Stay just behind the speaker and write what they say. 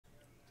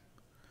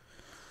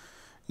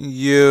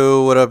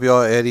Yo, what up,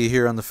 y'all? Eddie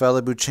here on the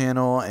Falibu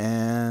channel,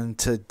 and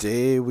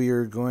today we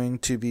are going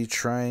to be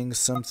trying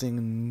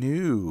something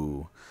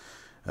new.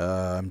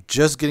 I'm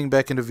just getting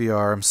back into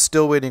VR. I'm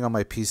still waiting on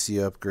my PC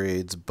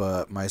upgrades,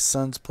 but my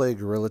sons play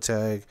Gorilla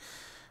Tag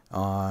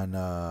on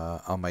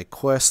my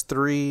Quest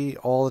 3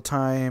 all the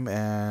time,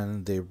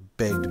 and they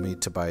begged me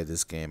to buy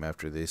this game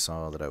after they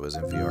saw that I was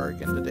in VR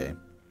again today.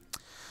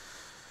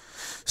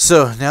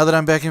 So now that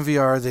I'm back in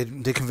VR,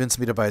 they convinced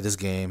me to buy this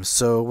game.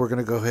 So we're going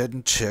to go ahead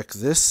and check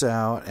this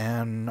out.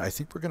 And I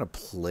think we're going to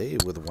play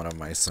with one of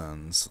my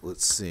sons.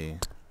 Let's see.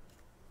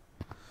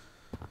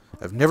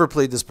 I've never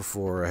played this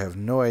before. I have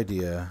no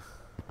idea.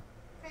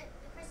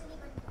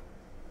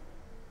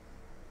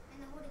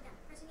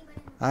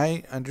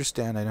 I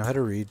understand. I know how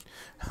to read.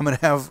 I'm going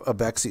to have a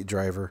backseat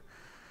driver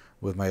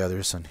with my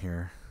other son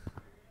here.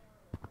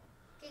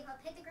 Okay,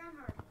 hit the ground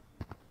hard.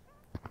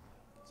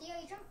 See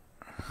how you jump?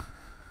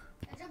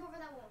 Jump over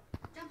that wall.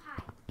 Jump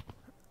high.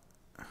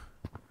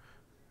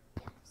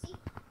 Yeah, see?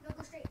 No,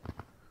 go straight.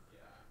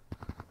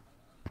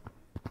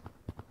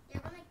 Yeah,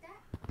 run like that.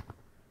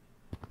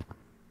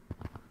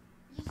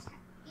 You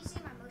see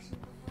my motion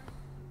before?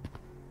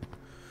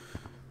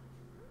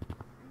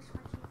 I'm just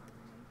watching you.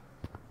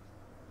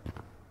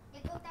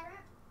 Yeah, go up that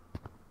ramp.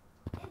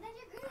 And then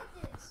you're good at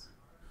this.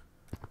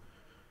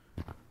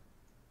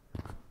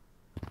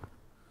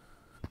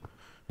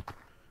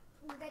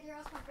 Ooh, that you're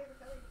also my favorite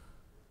color.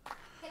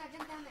 Okay, now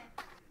jump down there.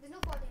 There's no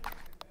fall damage.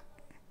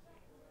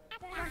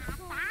 Okay,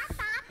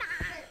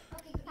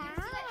 good. You see that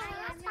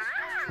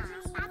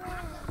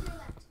area? To your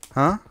left.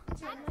 Huh?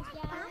 To your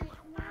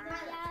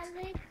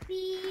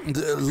left.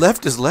 The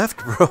left is left,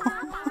 bro.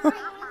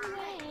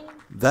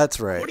 That's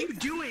right. What are you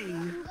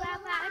doing?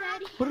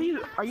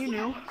 Are you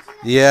new?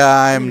 Yeah,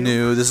 I'm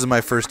new. This is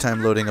my first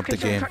time loading up the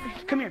game.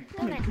 Come here.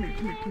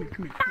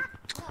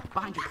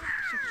 Behind you.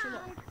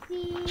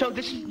 So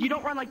this, you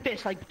don't run like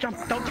this, like jump,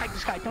 don't tag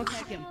this guy, don't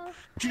tag him.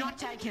 Do not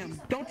tag him.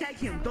 Don't tag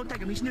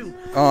him, he's new.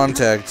 Oh, I'm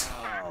tagged.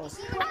 You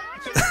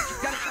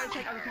gotta try to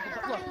tag other people,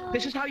 but look,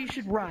 this is how you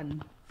should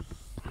run.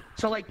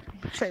 So like,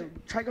 say,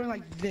 try going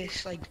like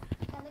this, like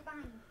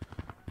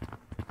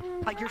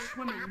you're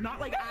swimming, not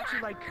like actually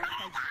like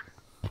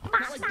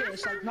not like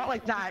this, like not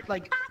like that,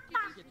 like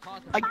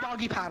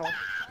doggy paddle.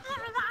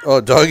 Oh,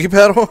 doggy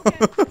paddle?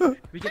 And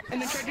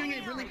then try doing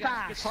it really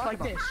fast,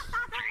 like this.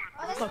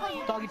 Look,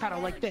 doggy paddle,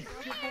 like this.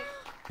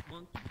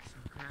 Move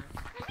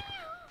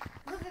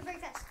it very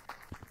fast.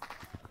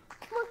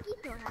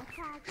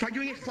 Try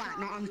doing it flat,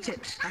 not on the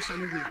tips. That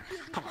sounded weird.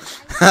 Pause.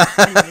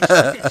 Anyways,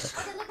 like this.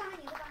 Okay, look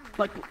behind you.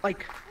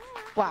 Like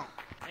flat.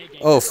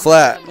 Oh,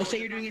 flat. Let's say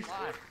you're doing it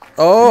flat.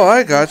 Oh,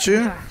 I got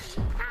you.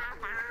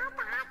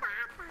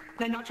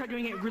 Then now try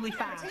doing it really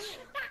fast.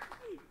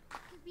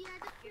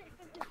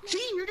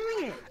 See, you're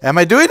doing it. Am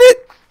I doing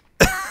it?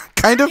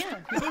 Kind of.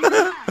 Yeah, you're doing it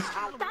fast.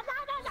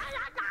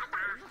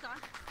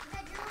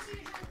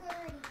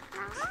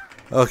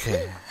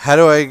 Okay, how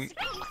do I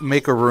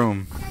make a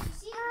room?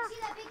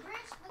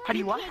 How do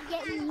you what?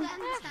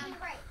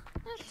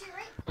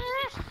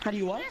 How do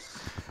you what?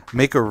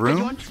 Make a Do you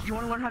room? want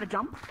to learn how to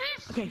jump?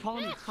 Okay, follow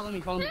me.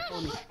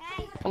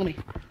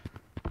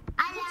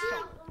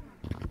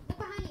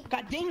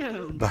 God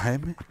damn.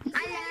 Behind me?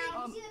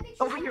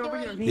 Over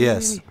here.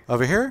 Yes.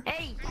 Over here?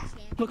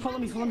 Look, follow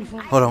me.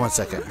 Hold on one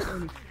second.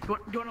 Do you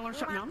want to learn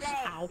something else?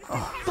 Ow.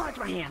 Fudge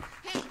my hand.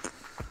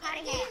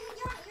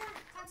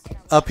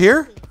 Up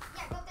here?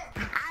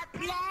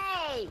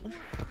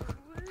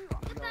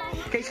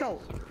 Okay,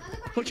 so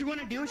what you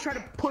want to do is try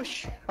to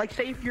push, like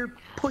say if you're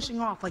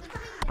pushing off, like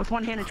with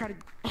one hand and try to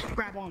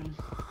grab on.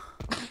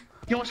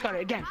 You almost got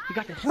it again. You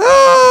got this.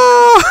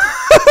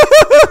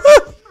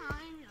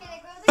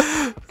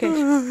 Okay.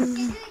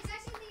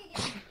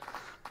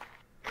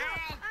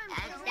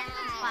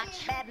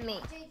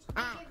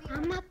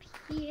 I'm up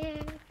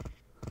here.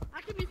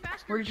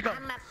 Where did you go?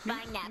 I'm a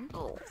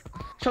pineapple.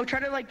 So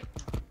try to like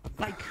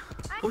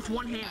with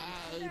one hand.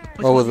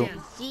 Oh, with one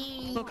hand.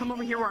 So come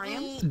over here where I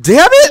am.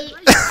 Damn it!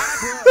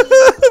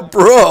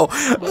 Bro!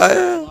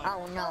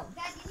 Oh no.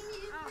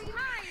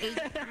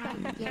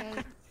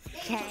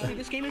 See,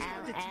 this game is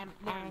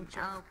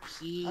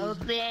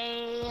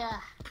Obey.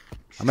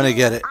 I'm gonna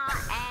get it.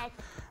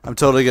 I'm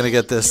totally gonna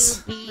get this.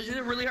 This is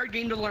a really hard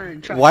game to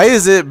learn. Try. Why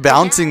is it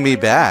bouncing me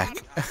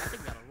back?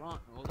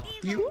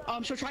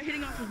 So try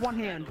hitting off with one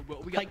hand.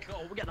 Like,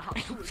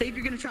 say if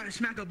you're gonna try to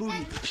smack a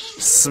booty.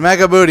 Smack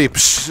a booty.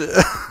 Psh.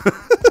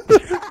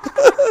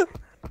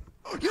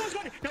 You almost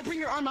got it. Now bring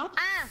your arm up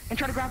and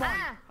try to grab on.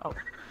 Oh.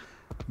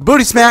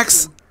 Booty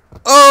smacks.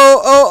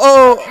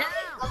 Oh.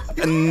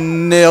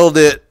 Nailed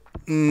it.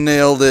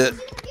 Bro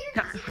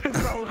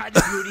had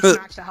the booty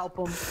smacks to help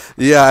him.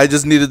 Yeah, I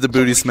just needed the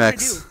booty So what you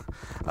smacks.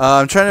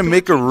 I'm trying to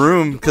make a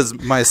room because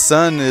my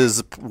son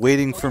is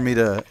waiting for me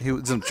to. He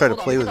was gonna try to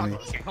play with me.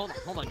 Hold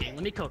on, gang.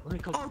 Let me code.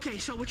 Okay,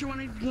 so what you're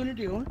gonna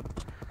do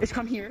is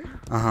come here.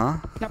 Uh-huh.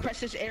 Now press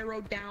this arrow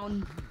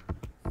down.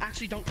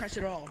 Actually, don't press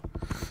it at all.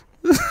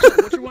 So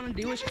what you want to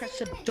do is press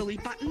the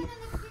delete button.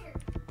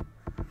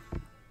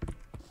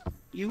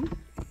 You?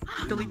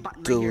 delete button.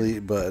 Right delete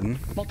here. button.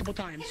 Multiple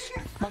times.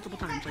 Multiple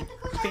times. Like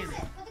spam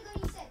it.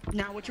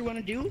 Now what you want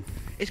to do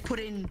is put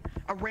in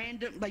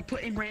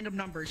random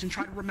numbers and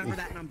try to remember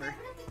that number.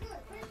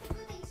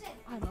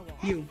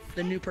 You,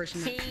 the new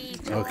person.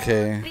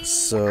 Okay,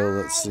 so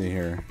let's see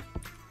here.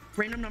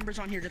 Random numbers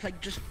on here,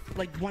 just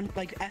one,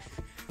 like F,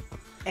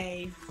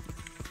 A,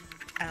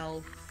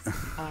 L,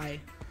 I.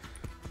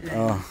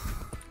 Oh,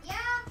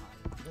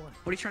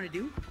 What are you trying to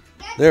do?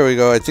 there we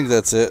go. I think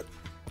that's it.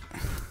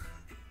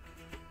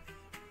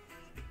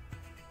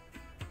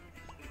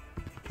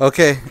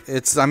 Okay,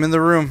 I'm in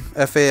the room.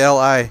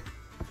 F-A-L-I.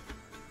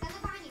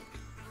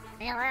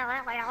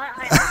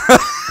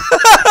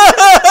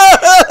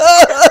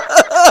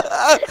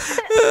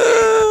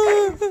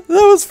 That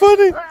was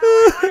funny.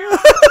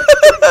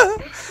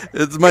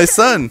 It's my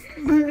son.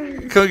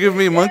 Come give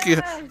me monkey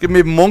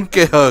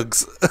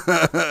hugs.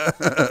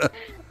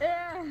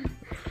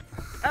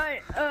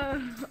 Alright,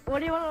 what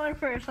do you want to learn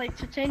first? Like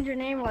to change your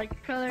name,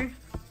 like color?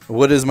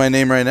 What is my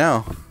name right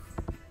now?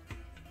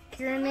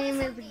 Your name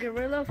is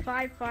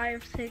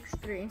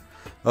Gorilla5563.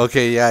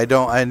 Okay, yeah,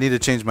 I need to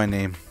change my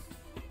name.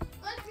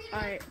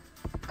 Alright,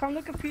 come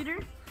to the computer.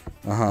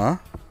 Uh-huh.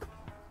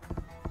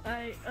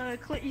 Alright,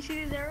 click, you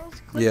see these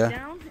arrows? Click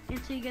down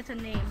until you get to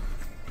name.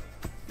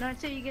 No,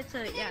 until you get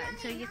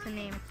to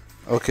name.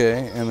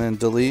 Okay, and then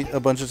delete a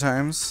bunch of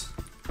times.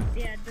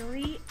 Yeah,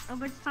 delete a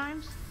bunch of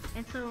times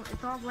until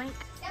it's all blank.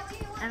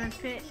 And then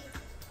put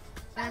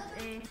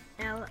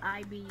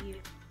S-A-L-I-B-U.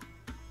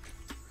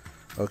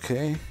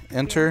 Okay,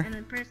 enter. Yeah, and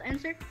then press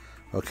enter.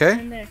 Okay.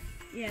 And there.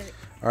 Yeah.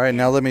 Alright,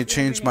 now let me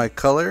change my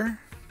color.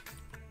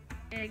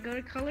 Yeah, go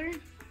to color.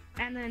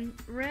 And then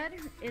red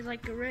is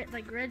like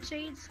red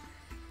shades.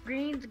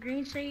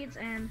 Green shades,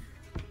 and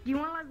do you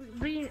want to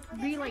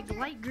be like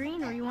light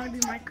green, or you want to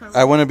be my color?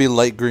 I want to be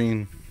light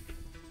green.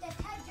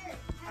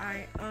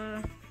 Alright,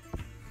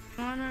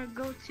 wanna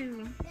go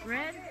to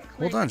red?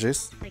 Hold on,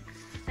 Jace. Like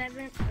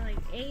 7, like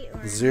 8,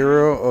 or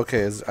 0.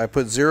 Okay, I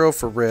put 0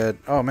 for red.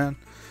 Oh man,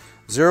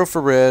 0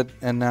 for red.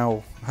 And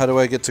now, how do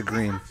I get to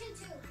green?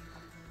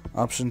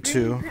 Option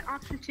 2.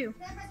 Option 2.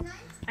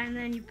 And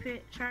then you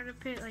try to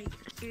put like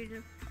a shade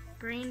of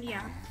green.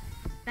 Yeah,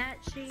 that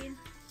shade.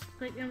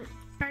 Click.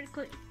 Try to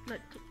click.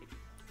 Look,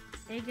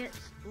 it gets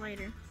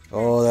lighter.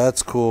 Oh,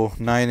 that's cool.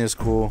 9 is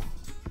cool.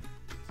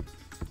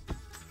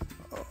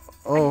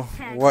 Oh,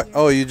 what?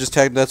 Oh, you just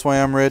tagged. That's why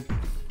I'm red.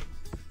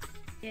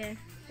 Yeah,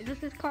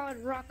 this is called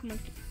Rock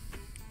Monkey.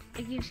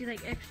 It gives you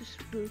like extra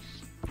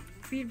boosts,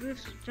 speed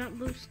boost, jump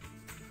boost.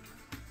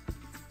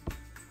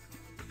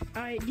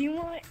 Alright, do you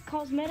want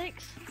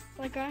cosmetics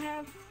like I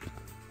have?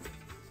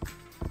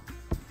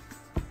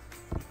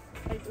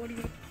 Like, what do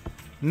you?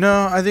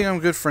 No, I think I'm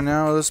good for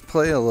now. Let's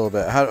play a little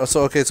bit.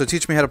 So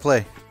teach me how to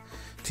play.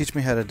 Teach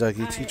me how to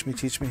Dougie. Teach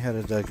me how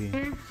to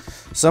Dougie.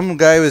 Some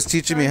guy was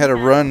teaching me how to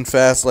run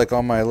fast, like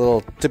on my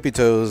little tippy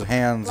toes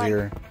hands like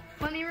here.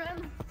 Funny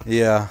run?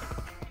 Yeah.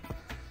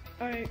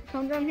 Alright,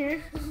 come down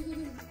here.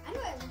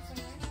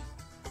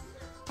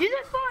 You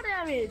did fall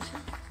damage!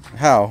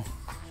 How?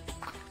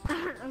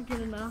 I'm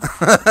kidding now.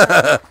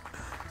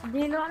 Do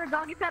you know how to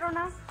doggy paddle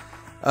now?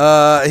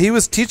 He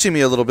was teaching me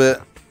a little bit.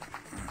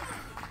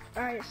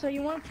 Alright, so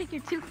you want to take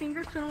your 2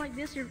 fingers, put them like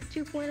this, your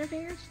 2 pointer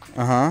fingers.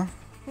 Uh-huh.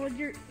 Hold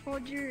your,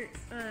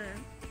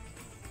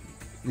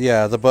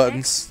 yeah, the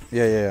buttons.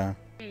 Yeah.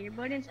 Yeah, your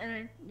buttons and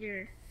then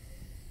your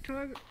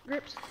control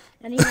grips,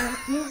 and you want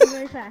to move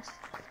very fast.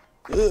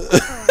 Moving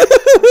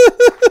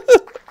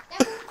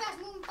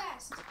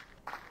fast.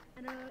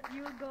 And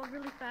you would go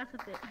really fast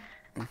with it.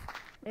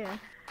 Yeah.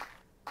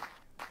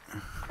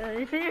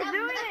 You see, you're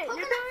doing it! You're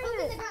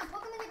doing it!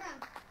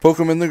 Poke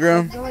him in the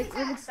ground. Go like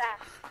really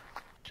fast.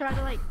 Try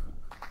to like.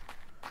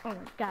 Oh my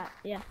god,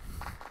 yeah.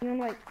 And then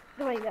like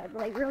go like that,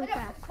 like really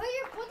fast. Put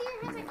your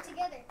hands like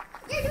together.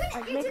 You're doing it.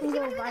 Like You're make them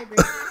doing go it.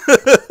 vibrate.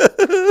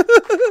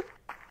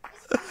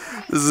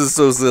 This is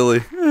so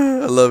silly.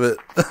 I love it.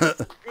 Yeah.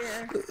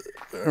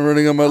 I'm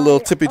running on my little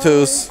tippy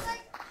toes.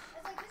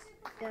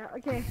 Yeah.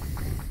 Okay.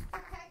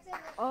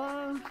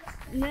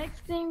 Next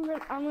thing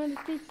that I'm gonna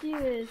teach you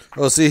is.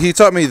 Oh, see, he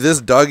taught me this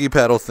doggy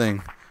paddle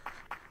thing.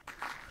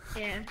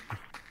 Yeah.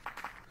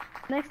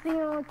 Next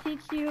thing I'm gonna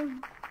teach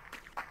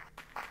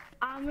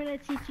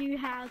you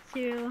how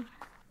to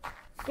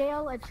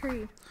scale a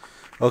tree.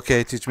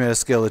 Okay, teach me how to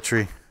scale a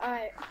tree.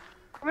 Alright.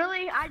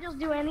 Really, I just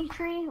do any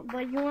tree,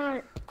 but you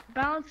wanna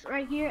bounce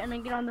right here and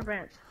then get on the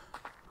branch.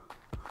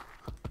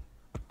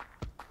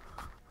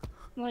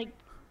 Like,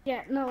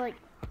 yeah, no, like,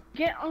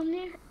 get on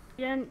there,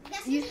 and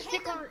you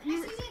stick on,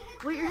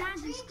 with your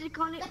hands, you stick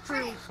on it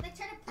for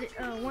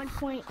 1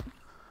 point.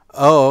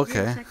 Oh,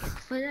 okay. Seconds,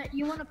 so that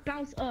you wanna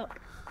bounce up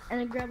and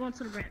then grab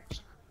onto the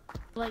branch.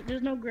 Like,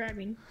 there's no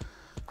grabbing.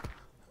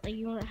 Like,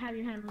 you wanna have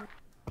your hand on.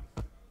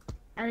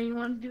 And then you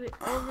wanna do it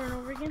over and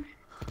over again.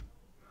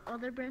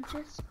 Other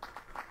branches.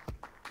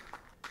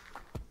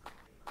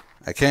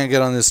 I can't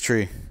get on this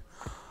tree.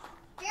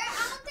 Yeah,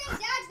 I don't think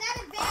Dad's that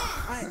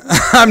advanced. Alright.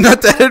 I'm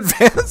not that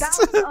advanced.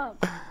 Bounce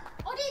up. Oh,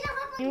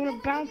 You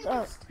wanna bounce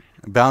up.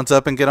 Bounce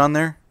up and get on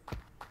there?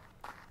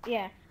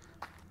 Yeah.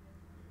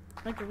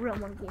 Like a real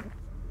monkey.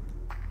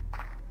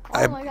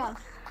 I- Oh my god.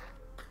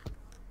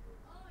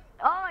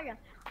 Oh my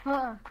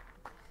god.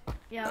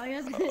 Yeah,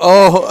 I got it.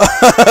 Oh.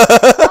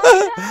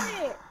 I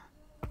got it.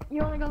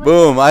 You wanna go look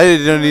Boom! I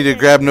didn't need to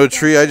grab no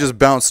tree. I just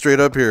bounced straight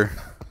up here.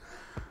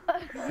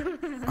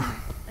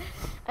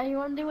 And you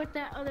wanna do with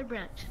that other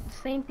branch?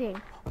 Same thing.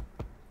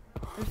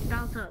 Just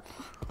bounce up.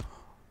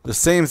 The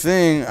same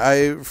thing.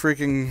 I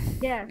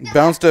freaking Yeah.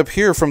 bounced up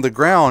here from the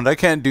ground. I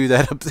can't do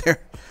that up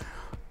there.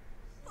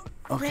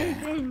 Okay.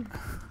 Same thing.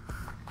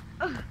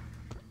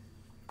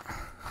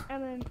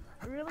 And then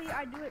really,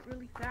 I do it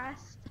really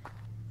fast.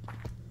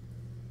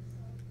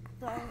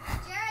 So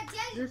Jared,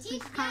 This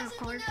teach is kinda us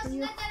hard something for else. you.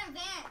 You're not that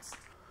advanced.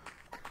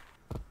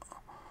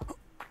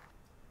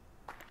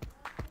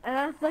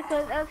 and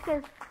that's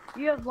because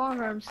you have long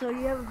arms, so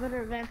you have a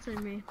better advance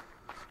than me.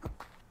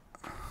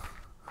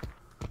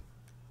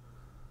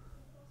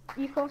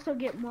 You can also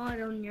get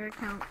mod on your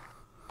account.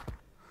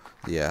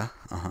 Yeah.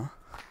 Uh-huh.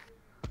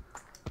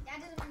 Dad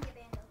doesn't want to get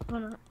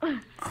banned though.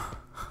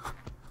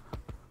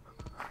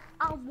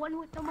 I'm one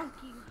with the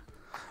monkey.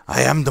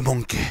 I am the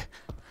monkey.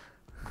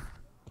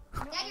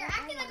 Dad, you're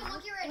acting like a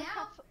monkey right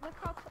now. Look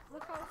how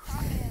far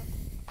I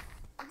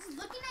am. Just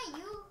looking at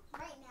you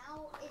right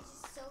now is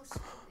just so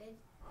stupid.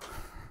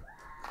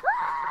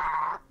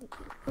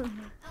 I'm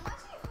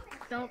watching you.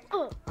 Don't.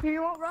 Here,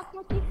 you want rock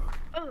monkey?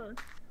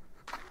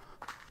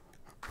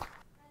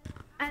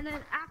 And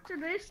then after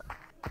this,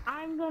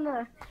 I'm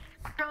gonna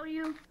show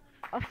you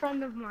a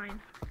friend of mine.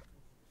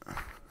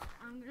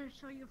 I'm gonna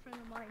show you a friend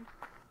of mine.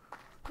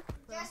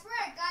 Just for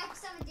a guy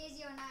 7 days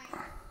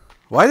 09.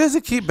 Why does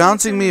it keep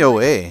bouncing me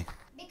away?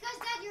 Because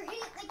Dad, you're hitting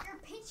like you're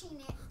pinching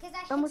it. Because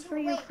that I'm gonna hits show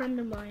you you a away. friend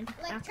of mine.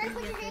 Like after try to you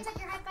put your get hands this.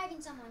 like you're high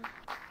fiving someone.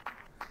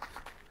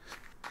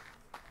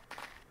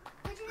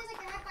 Put your hands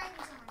like you're high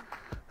fiving someone.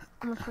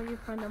 I'm gonna show you a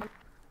friend of mine.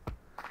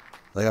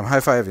 Like I'm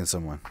high-fiving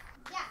someone.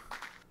 Yeah.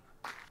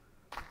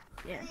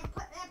 Yeah. And then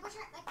push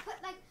your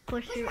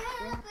Push your your.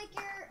 hand up like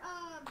you're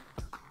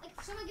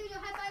like someone gives you a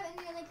high five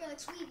and you're like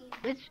sweeting.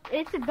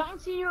 It's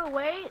bouncing you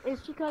away.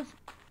 It's because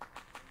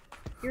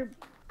you're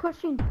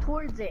pushing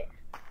towards it.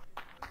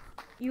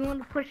 You want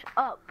to push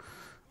up,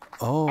 and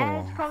Oh.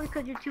 it's probably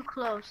because you're too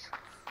close.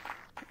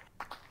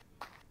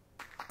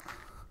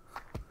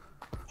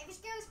 If you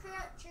scare this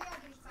tree,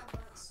 I'll give you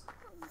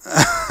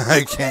 $5.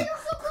 I can't. You're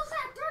so close to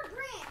that third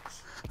branch.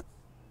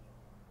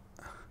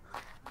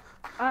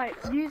 Alright,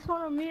 do you just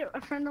want to meet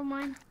a friend of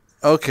mine?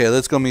 Okay,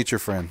 let's go meet your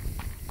friend.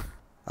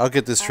 I'll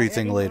get this tree Alright,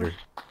 thing ready? later.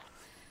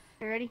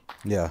 You ready?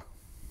 Yeah.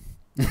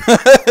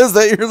 Is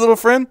that your little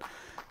friend?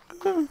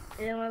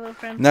 Yeah, my little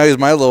friend. Now he's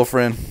my little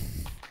friend.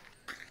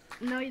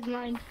 No, he's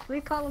mine. We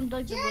call him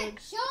Doug the Jared,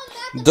 Bug. show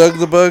him that. Doug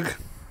the bug.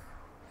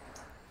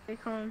 We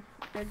call him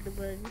Doug the Bug.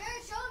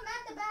 Jared, show him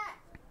at the back.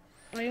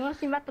 Oh, you want to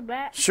see him at the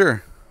bat?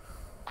 Sure.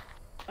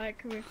 Alright,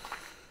 come here.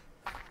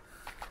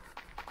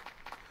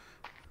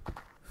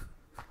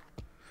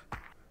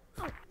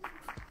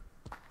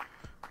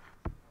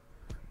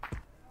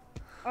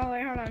 Oh,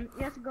 wait, hold on.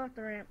 You have to go up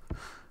the ramp.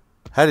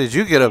 How did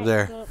you get up Yeah,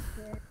 there? go up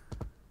there.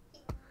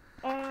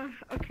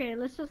 Okay,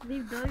 let's just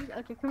leave Doug.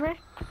 Okay, come here.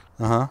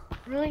 Uh-huh.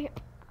 Really?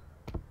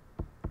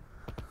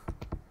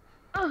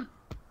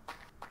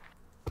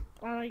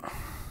 Like,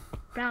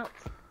 bounce.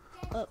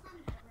 Up.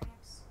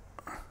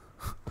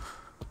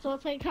 So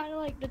it's like kind of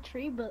like the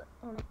tree, but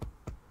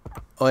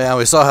Oh yeah,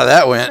 we saw how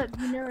that went. but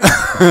you never.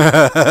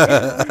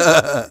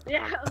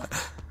 Yeah.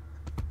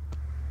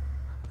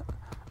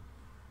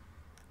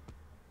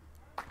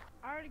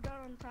 I already got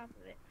on top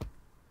of it.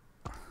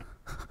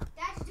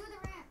 Dad, just do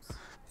the ramps.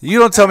 You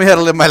don't tell me how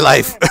to live my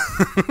life.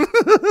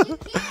 You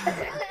can't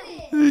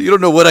do it. You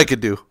don't know what I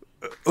could do.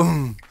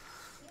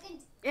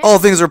 All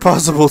things are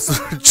possible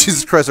through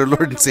Jesus Christ, our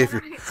Lord and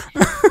Savior.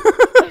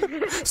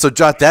 So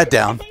jot that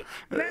down.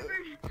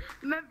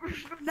 Remember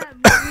from that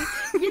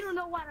movie? You don't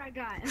know what I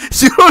got.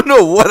 You don't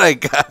know what I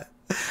got.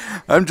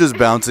 I'm just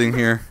bouncing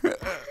here.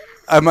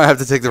 I might have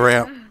to take the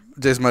ramp.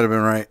 Jace might have been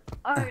right.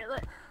 Alright,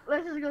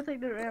 let's just go take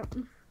the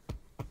ramp.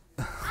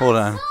 Hold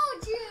on.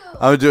 Told you.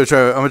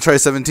 I'm gonna try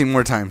 17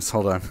 more times.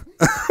 Hold on.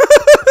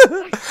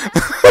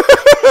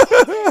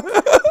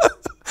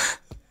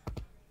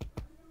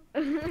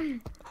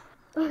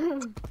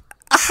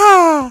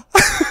 Ah!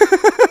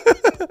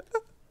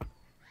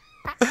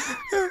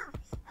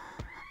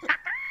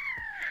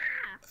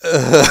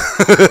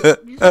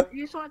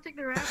 You just want to take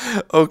the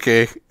ramp?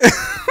 Okay. Okay.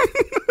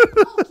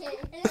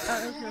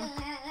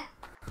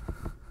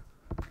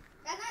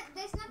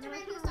 That's not the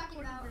ramp he was talking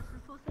about. This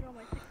is posted on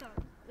my TikTok.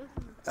 This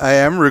is I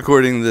am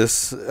recording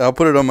this. I'll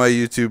put it on my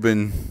YouTube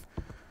and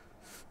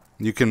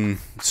you can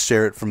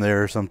share it from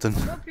there or something.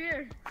 Go up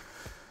here.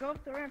 Go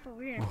up the ramp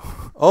over here.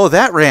 Oh,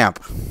 that ramp.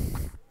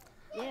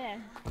 Yeah.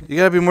 You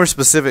gotta be more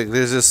specific.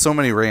 There's just so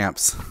many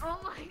ramps. Oh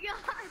my god.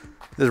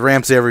 There's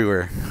ramps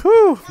everywhere.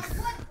 Whew.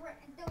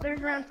 There's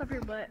ramps up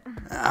your butt.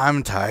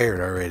 I'm tired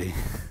already.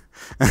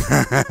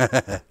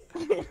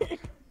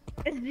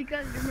 It's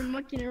because you've been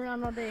monkeying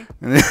around all day.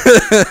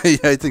 Yeah,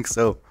 I think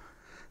so.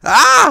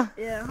 Ah!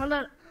 Yeah, hold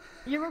on.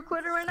 You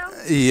recording right now?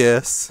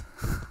 Yes.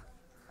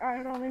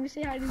 let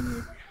me say hi to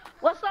you.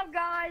 What's up,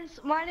 guys?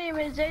 My name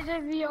is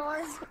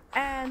JJVR,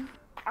 and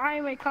I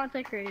am a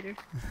content creator.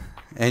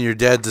 And your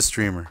dad's a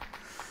streamer.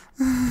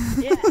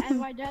 Yeah, and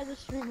my dad's a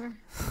streamer,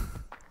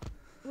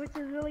 which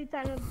is really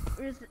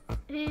talented.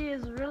 He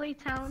is really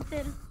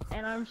talented,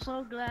 and I'm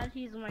so glad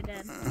he's my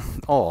dad.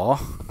 Aw.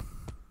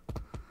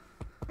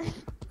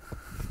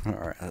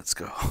 Alright, let's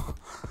go.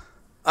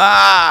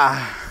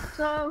 Ah!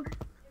 So,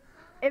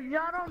 if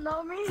y'all don't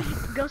know me,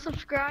 go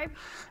subscribe.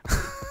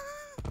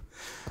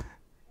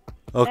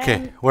 Okay,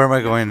 And where am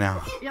I going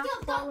now? y'all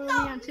follow me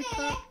on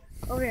TikTok.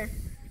 Over here.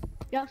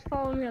 Y'all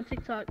follow me on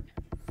TikTok.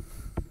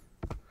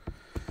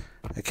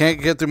 I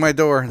can't get through my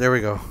door. There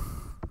we go.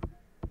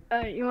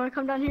 You wanna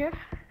come down here?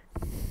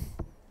 Dad,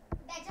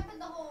 jump in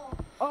the hole.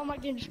 Oh, my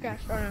game just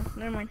crashed. Oh no,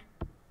 never mind.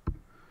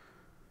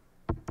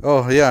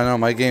 Oh, yeah, I know.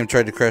 My game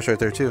tried to crash right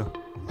there, too.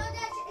 No, Dad,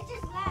 it's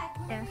just lag.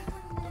 Yeah.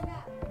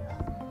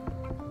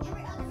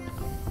 Every other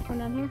map. Come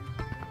down here.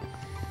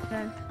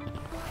 Then.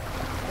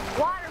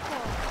 Waterfall.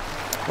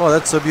 Oh,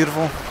 that's so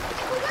beautiful.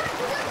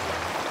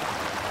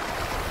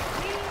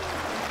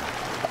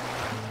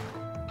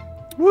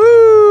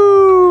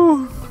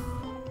 Woo!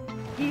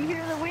 Do you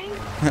hear the wing?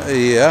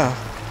 Yeah.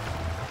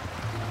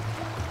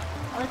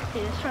 Let's see.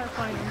 Let's try to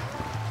find him.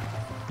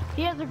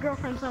 He has a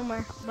girlfriend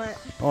somewhere, but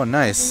Oh, I think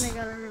nice. they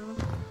got rid of him.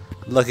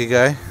 Lucky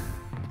guy.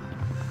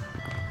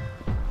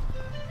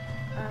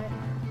 Alright.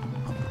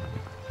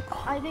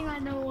 I think I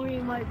know where he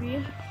might be.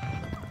 And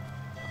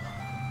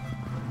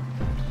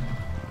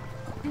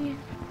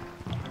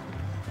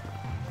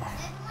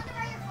wonder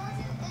why your phone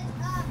is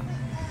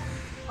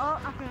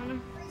Oh, I found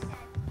him. reset.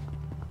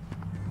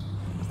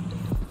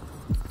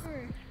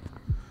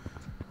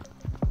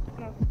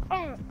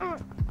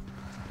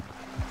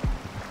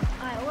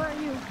 Alright, where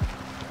are you?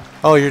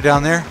 Oh, you're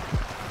down there?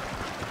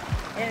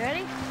 You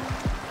ready?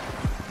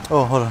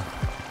 Oh, hold on.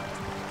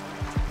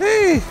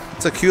 Hey,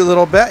 it's a cute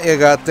little bat you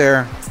got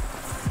there.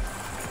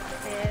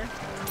 Yeah.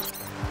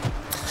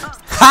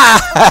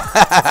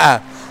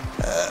 Yeah.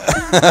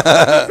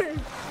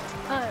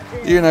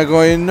 You're not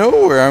going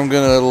nowhere. I'm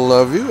gonna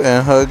love you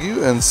and hug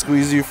you and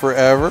squeeze you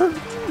forever.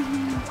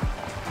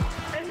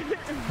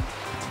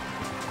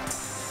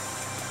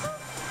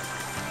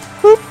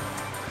 Boop,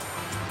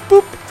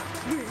 boop,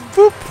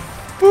 boop,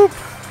 boop.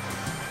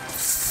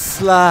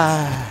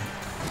 Slide.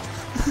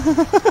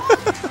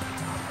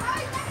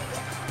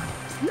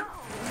 No!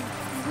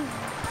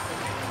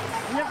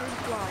 Never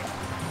fly.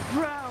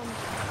 Drown!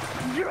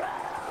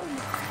 Drown!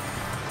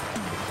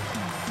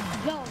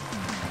 Go!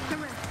 Come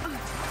here.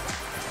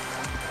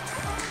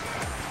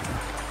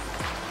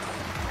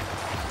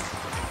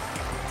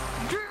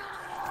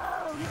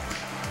 Drown!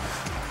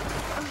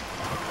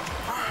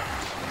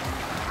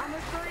 I'm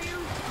gonna show you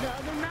the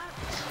other map.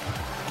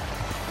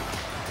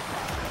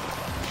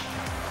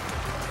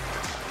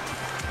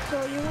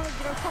 So you wanna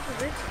get on top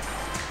of it?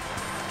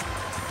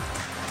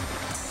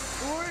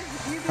 Or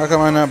you can How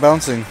come I'm not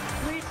bouncing?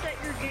 reset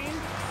your game,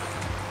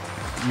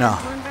 No.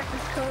 run back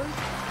this code.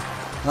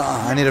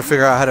 I need to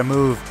figure out how to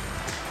move.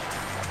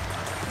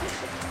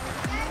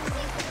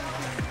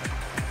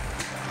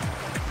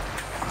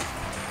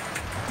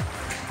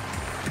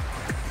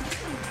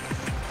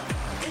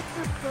 It's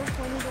just so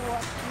funny to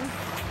watch you.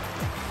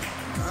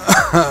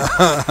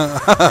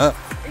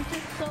 It's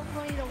just so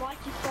funny to watch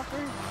you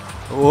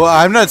suffer. Well,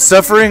 I'm not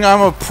suffering.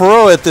 I'm a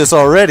pro at this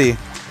already.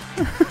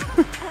 I'm better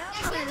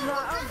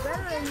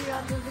than you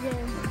at this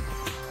game.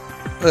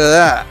 Look at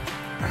that.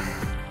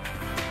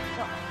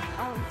 I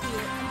don't see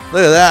it.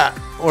 Look at that.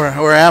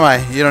 Where am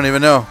I? You don't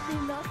even know. See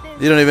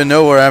nothing. You don't even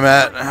know where I'm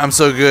at. I'm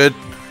so good.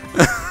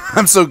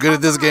 I'm so good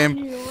at this Behind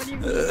game. you. What do you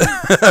mean?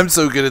 I'm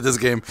so good at this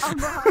game. I'm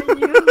behind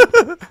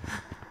you.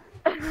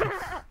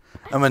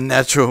 I'm a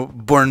natural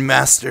born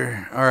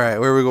master. All right,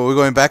 where we go? We're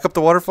going back up the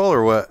waterfall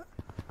or what?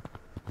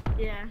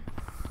 Yeah.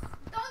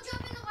 Don't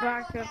jump in the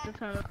water. Back up the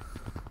tunnel.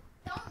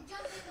 Don't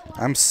jump in the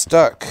water. I'm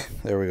stuck.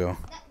 There we go.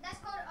 That's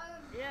called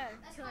Yeah.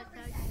 That's Kill called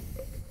that freeze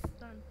guy. tag.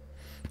 Done.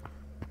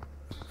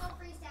 It's called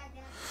freeze tag,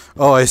 Dad.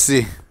 Oh, I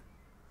see.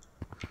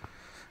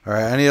 All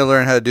right, I need to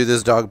learn how to do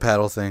this dog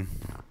paddle thing.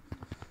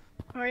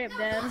 Hurry up, No,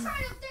 Dad. don't try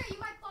it up there. You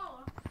might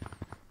fall.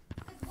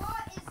 The wall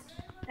is.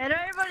 And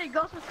everybody,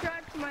 go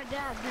subscribe to my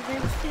dad. His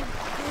name is he's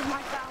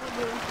my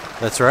Malibu.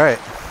 That's right.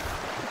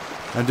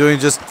 I'm doing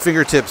just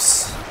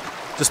fingertips.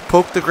 Just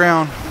poke the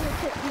ground.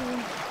 Fingertip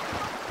me.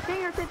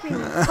 Fingertip me.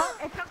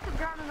 It took the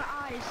ground in the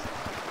eyes.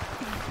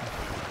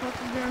 Took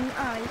the ground in the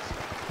eyes.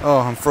 Oh,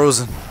 I'm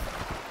frozen.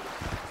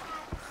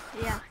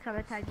 Yeah,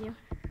 gotta tag you.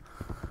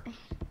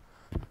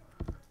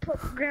 Put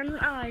the ground in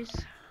the eyes.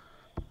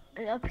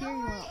 And up here Don't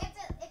you worry want. if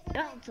it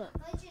Down to.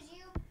 glitches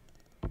you,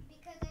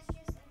 because that's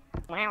just.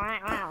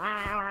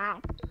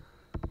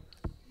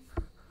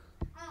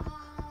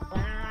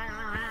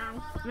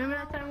 Remember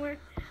that time where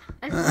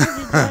I supposed to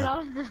do it, I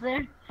was just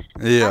there.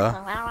 Yeah.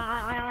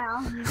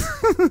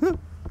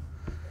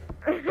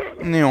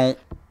 No.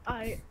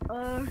 Alright,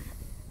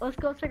 let's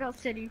go check out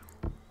City.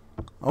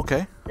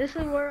 Okay. This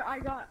is where I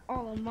got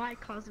all of my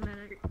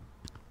cosmetics.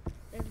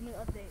 There's a new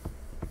update.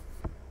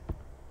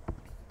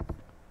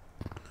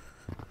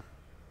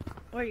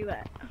 Where you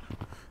at?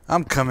 I'm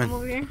I'm coming.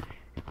 over here.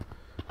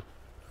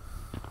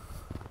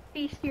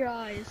 Feast your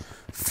eyes.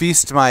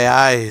 Feast my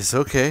eyes.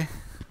 Okay.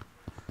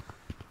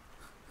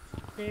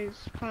 There's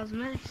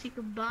cosmetics you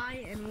can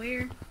buy and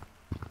wear.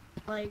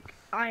 Like,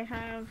 I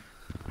have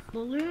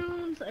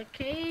balloons, a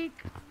cake,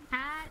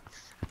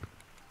 hats,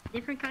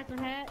 different kinds of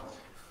hats.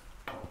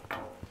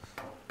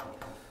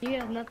 You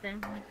have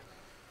nothing.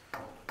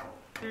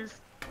 There's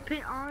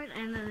put on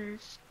and then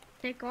there's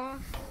take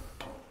off.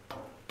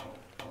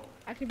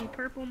 I could be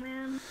purple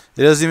man.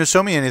 It doesn't even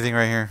show me anything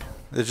right here.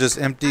 It's just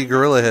empty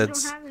gorilla You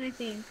heads. don't have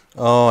anything.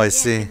 Oh, I Yeah,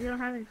 see. 'cause you don't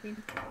have anything.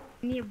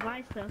 You need to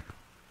buy stuff.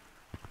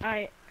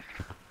 Alright.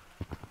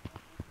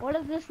 What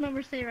does this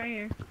number say right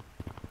here?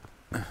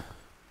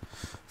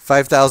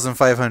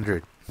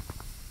 5,500.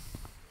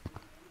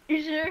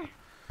 You sure? Jared,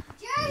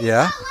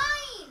 Yeah? stop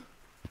lying.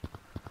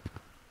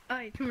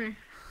 Alright, come here.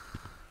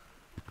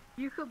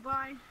 You could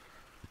buy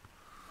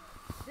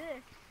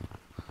this.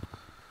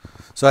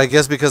 So I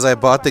guess because I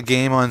bought the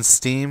game on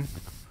Steam,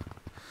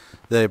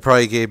 that it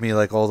probably gave me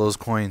like all those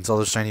coins, all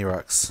those shiny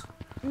rocks.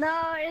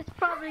 No, it's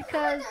probably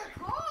because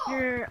Oh.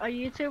 you're a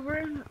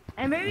YouTuber,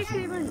 and maybe you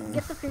could even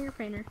get the finger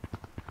painter.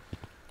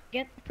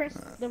 Press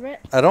the red.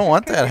 I don't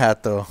want that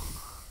hat though.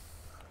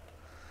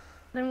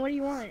 Then what do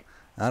you want?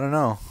 I don't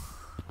know.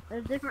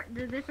 There's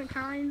different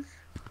kinds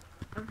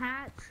of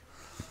hats.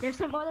 There's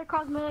some other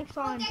cosmetics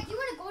Oh, on Dad, you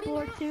want a golden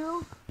floor hat?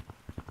 2.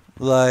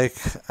 Like,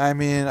 I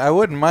mean, I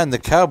wouldn't mind the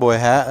cowboy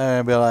hat.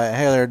 I'd be like,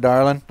 hey there,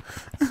 darling.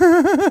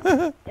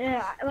 Yeah,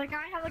 like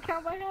I have a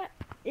cowboy hat.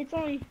 It's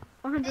only Dad,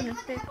 you want the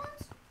 150,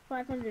 headphones?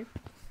 500.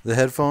 The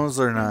headphones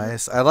are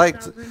nice. I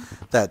liked 1,000.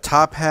 that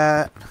top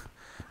hat,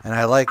 and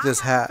I like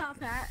this I have a hat. top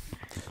hat.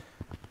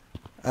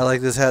 I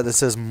like this hat that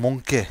says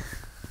monkey.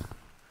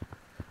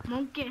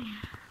 Monkey.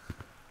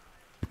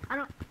 I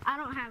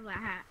don't have that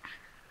hat.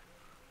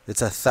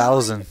 It's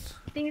 1,000.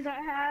 Things I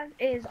have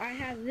is I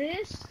have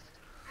this.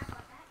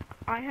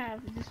 I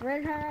have this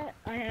red hat.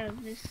 I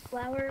have this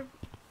flower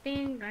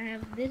thing. I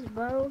have this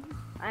bow.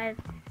 I have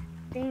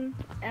thing,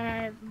 and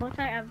I have bow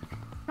tie. I have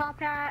top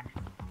hat.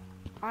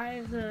 I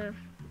have the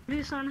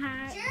blue sun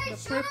hat, Jared,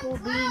 the show them purple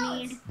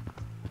beanie.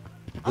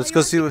 clouds. Let's you go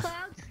wanna see what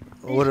clouds?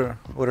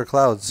 what are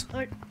clouds. Oh,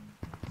 Jared,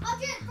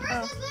 first Oh, let's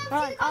let them see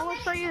alright, the I will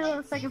show you the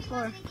cosmetics. second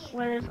floor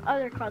where there's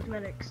other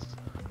cosmetics.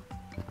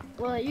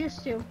 Well, it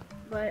used to,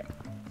 but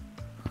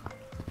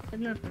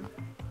there's nothing.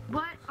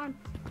 But on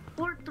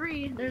floor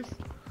 3, there's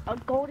a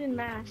golden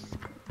mask.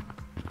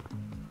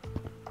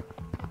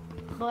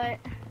 But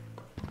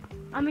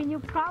I mean, you'll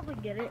probably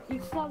get it. You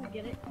probably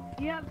get it.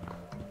 You have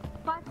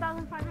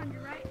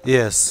 5,500, right?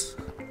 Yes.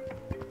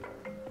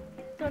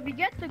 So if you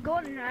get the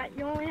golden hat,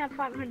 you only have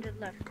 500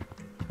 left.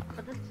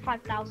 But this is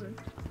 5,000.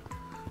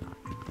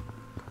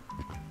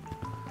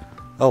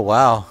 Oh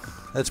wow,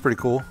 that's pretty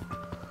cool.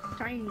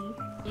 Shiny.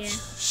 Yeah.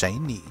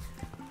 Shiny.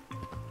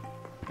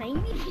 Shiny.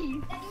 Dad,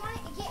 you want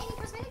to get any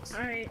cosmetics?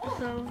 Alright,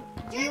 so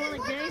do you Jared, want to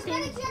what get anything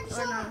cosmetics you have to or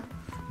show no? them?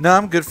 No,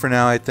 I'm good for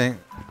now. I think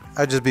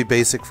I'd just be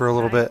basic for a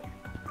little bit.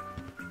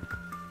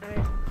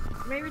 Alright.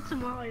 Maybe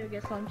tomorrow you'll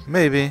get some.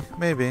 Maybe.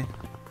 Maybe.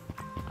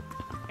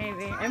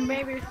 And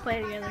maybe we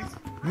play together.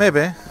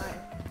 Maybe.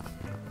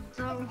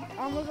 So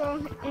I'm gonna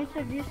go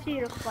introduce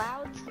you to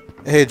clouds.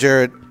 Hey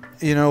Jared,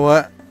 you know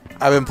what?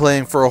 I've been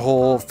playing for a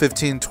whole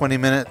 15-20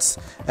 minutes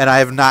and I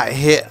have not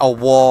hit a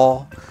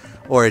wall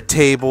or a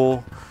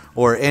table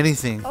or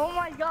anything. Oh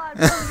my god,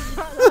 bro,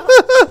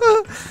 shut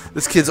up.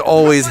 This kid's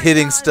always Oh my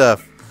hitting God.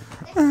 stuff.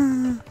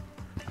 Nuh-uh.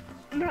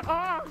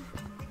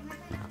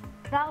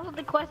 That was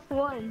the quest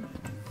 1.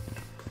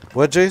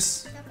 What,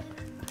 Jace?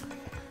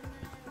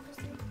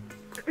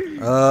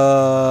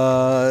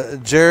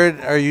 Jared,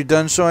 are you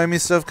done showing me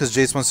stuff? Because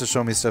Jace wants to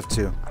show me stuff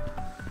too.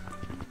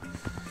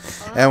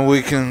 And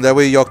we can, that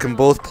way y'all can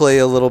both play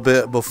a little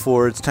bit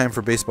before it's time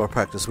for baseball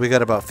practice. We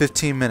got about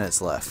 15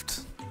 minutes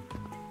left.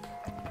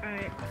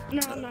 Alright.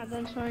 No, I'm not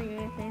done showing you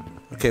anything.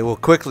 Okay, well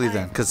quickly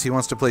then, because he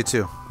wants to play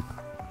too.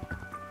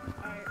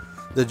 Alright.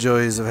 The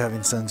joys of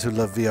having sons who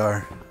love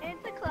VR.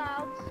 Into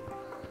clouds.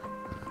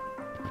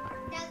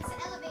 Dad, it's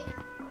the elevator.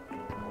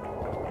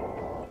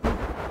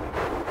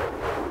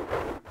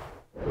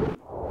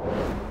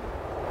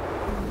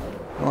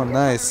 Oh,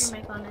 nice.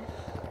 Remake on it.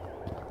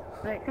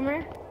 Alright, come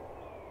here.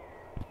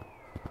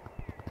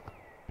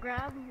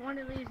 Grab one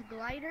of these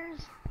gliders.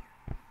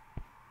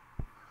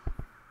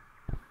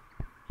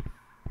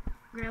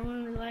 Grab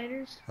one of the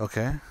gliders.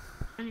 Okay.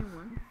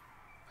 Anyone.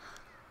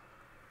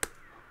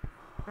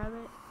 Grab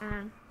it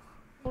and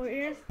over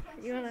here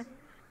you wanna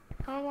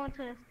come onto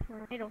this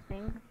tornado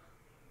thing.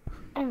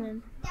 And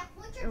then Dad,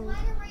 put your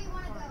glider where you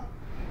want to go.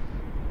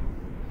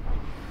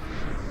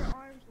 put your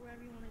arms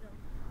wherever you wanna go.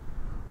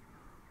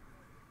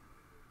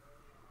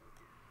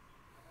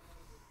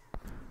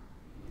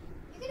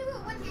 You can do it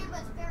with one hand, but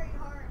it's very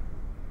hard.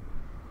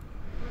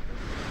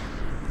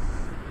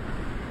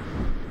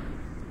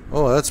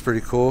 Oh, that's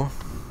pretty cool.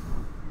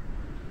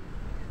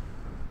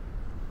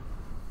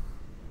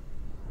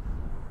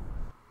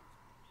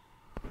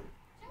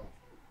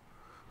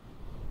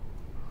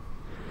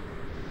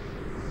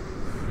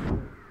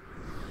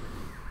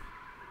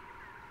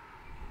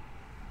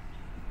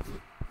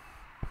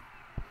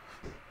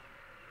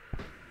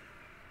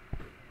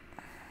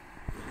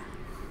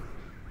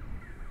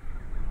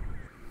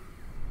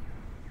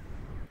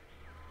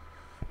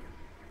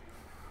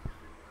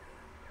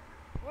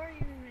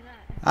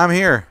 I'm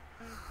here.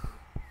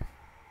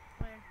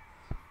 Where? Here.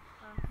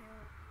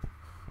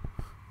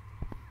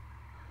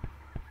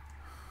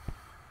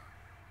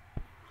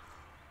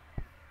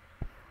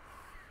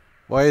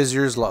 Why is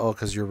yours oh,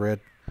 because you're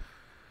red.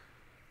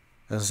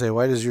 I was gonna say,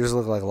 why does yours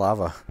look like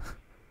lava?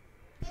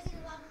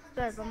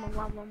 Guys, I'm a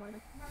lava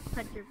miner.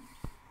 Touch you.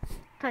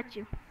 Touch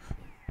you.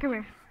 Come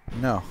here.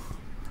 No.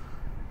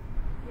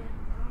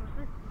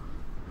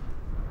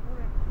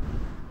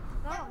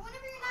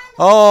 Whenever you're not in the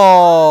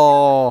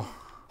Oh.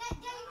 Dad, you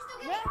can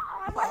still get it.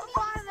 I'm a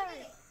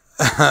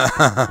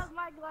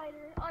my glider.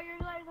 Oh, your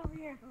glider's over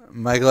here.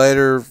 My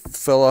glider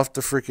fell off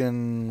the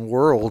freaking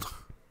world.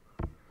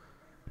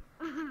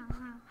 No,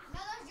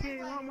 that's Here, your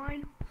you want glider.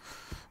 mine?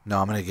 No,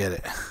 I'm gonna get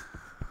it.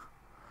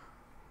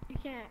 You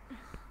can't.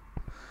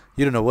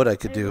 You don't know what I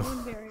could There's do. a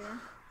moon barrier.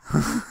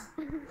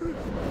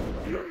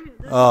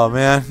 Oh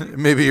man,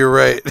 maybe you're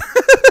right.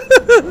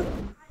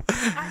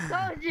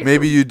 I told you.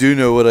 Maybe you do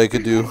know what I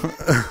could do.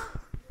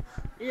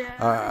 Yeah,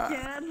 Uh, I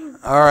can.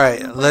 All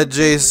right, let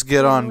Jace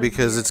get on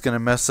because it's gonna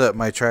mess up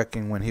my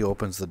tracking when he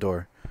opens the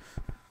door.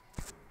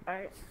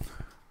 Alright.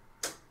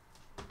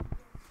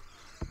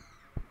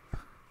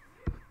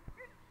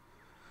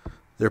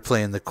 They're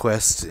playing the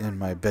quest in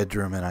my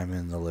bedroom and I'm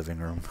in the living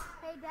room.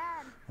 Hey,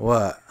 Dad.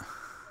 What?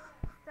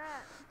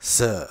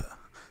 What's up?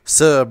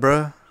 Sup,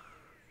 bruh?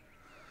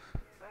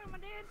 Where, my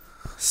dude?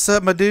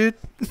 Sup, my dude?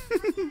 Dad, you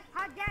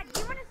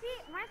want to see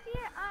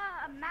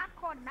a map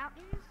called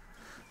Mountains?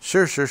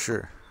 Sure, sure,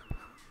 sure.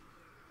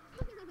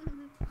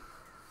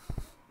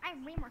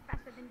 I'm way more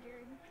faster than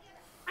Jared.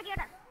 I get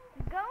it.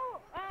 Go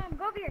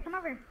over here. Come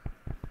over.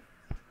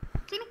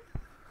 See me?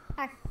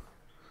 Hi.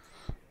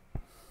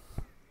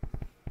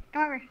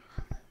 Come over.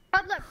 Oh,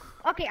 look.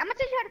 Okay, I'm gonna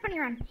teach you how to funny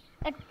run.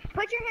 Like,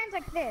 put your hands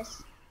like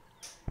this.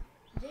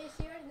 Jase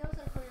already knows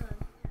how to play run.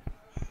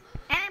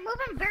 And move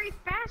them very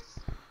fast.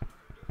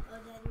 Oh,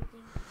 Dad, you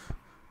think?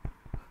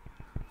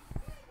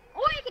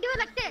 Or you can do it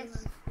like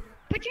this.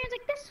 Put your hands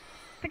like this.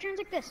 Put your hands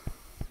like this.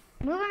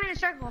 Move them in a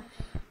circle.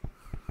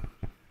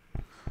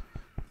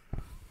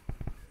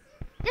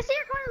 Just see,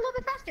 you're going a little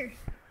bit faster.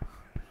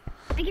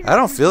 I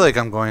don't feel like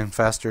I'm going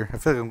faster. I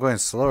feel like I'm going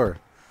slower.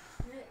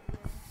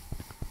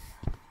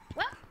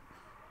 Well,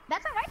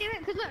 that's how I do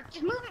it. Cause look,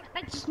 just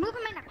move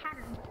them in a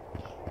pattern.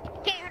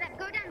 Okay, hold up.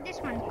 Go down this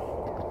one.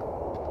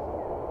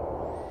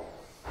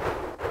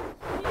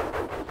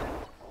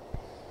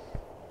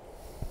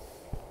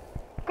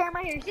 Okay, I'm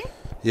right here. See?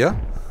 Yeah?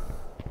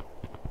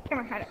 Come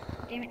on, hold up.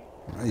 Damn it.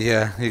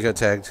 Yeah, you got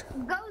tagged.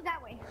 Go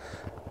that way.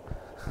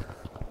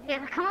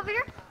 Yeah, come over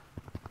here.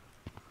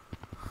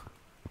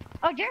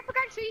 Oh, Jared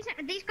forgot to show you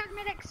these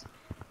cosmetics.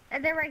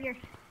 They're right here.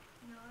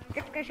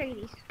 Jared forgot to show you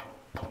these.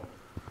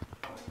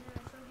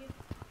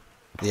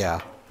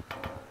 Yeah.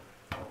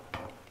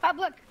 Oh,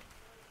 look.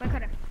 Look,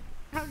 hold up.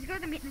 Oh, let's go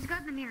to the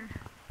mirror.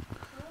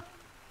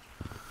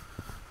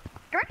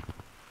 Come on.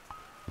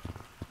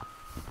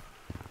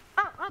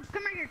 Oh,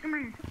 come right here, come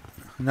right here.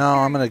 No,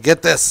 I'm gonna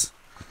get this.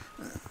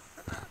 You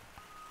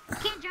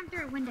can't jump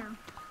through a window.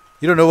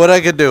 You don't know what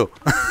I could do.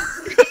 Like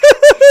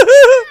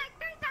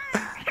 3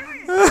 times. Come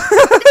here.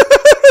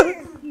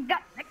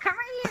 Come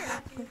right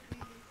here.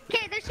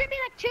 Okay, there should be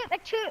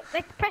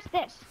like press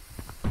this.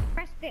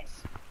 Press this.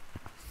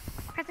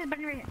 Press this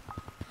button right here.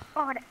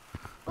 Oh, hold it.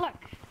 Look.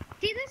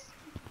 See this?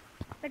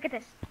 Look at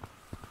this.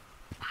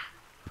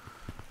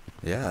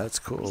 Yeah, that's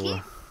cool. See?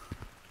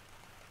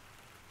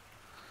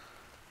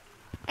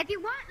 If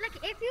you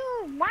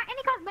want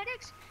any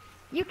cosmetics,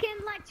 you can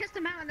like test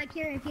them out like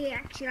here if you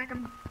actually like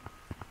them.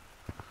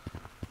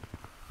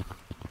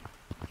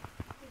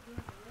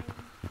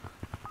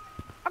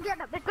 Okay,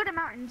 no, let's go to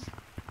mountains.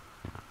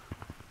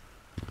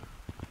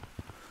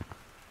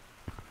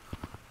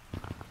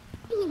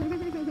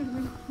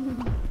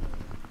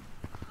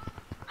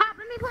 Hop,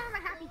 let me put on my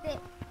happy fit.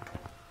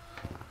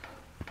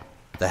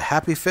 The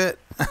happy fit?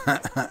 I'm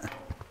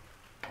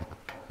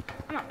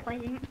not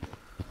playing it.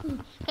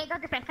 Okay, go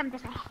this way. Come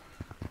this way.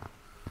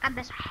 Come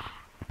this way.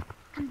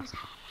 Come this way.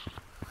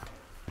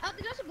 Oh,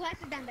 there's also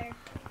glasses down there.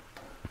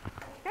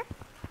 Huh?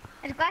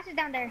 There's glasses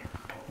down there.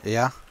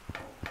 Yeah.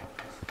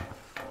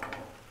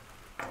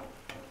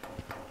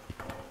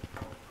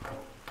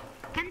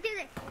 Come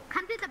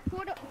to the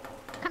portal.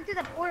 Come to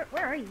the port.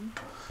 Where are you?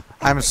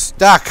 I'm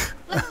stuck.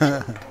 Come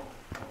to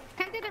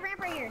the ramp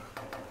right here.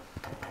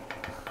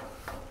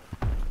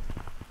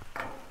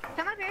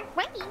 Come up here.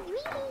 Wait.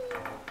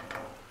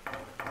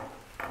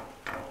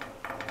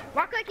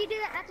 Walk like you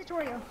did at that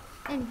tutorial.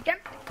 And jump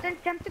through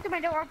the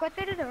window or go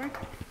through the door.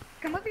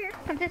 Come over here.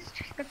 Go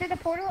through the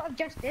portal of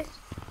justice.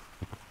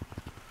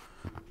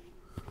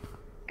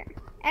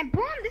 And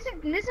boom, this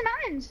is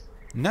mountains.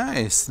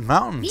 Nice.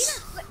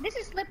 Mountains. This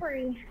is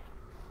slippery.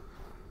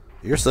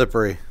 You're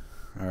slippery.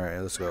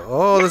 Alright, let's go.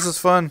 Oh, this is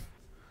fun.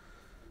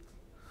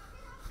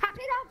 Hop,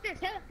 hit off this.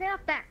 Hit off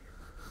that.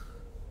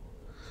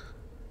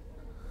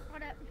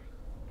 Hold up.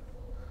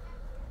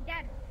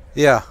 Dad,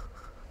 Yeah.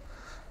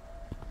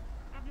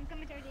 I'm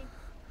coming towards you.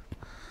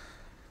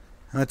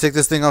 I'm gonna take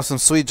this thing off some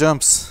sweet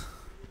jumps.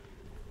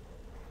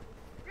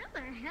 What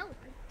the hell?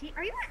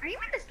 Are you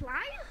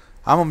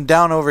I'm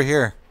down over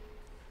here.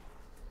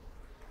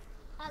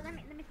 Let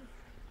me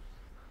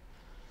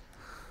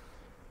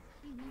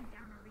see.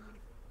 Down over here.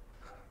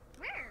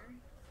 Where?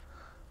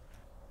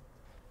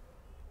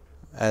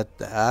 I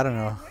don't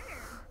know.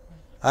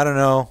 I don't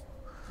know.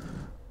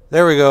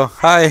 There we go.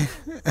 Hi.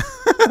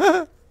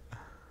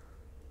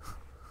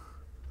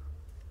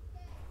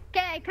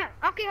 Okay, come.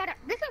 Okay, hold up.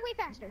 This is way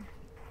faster.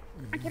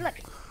 Okay, look.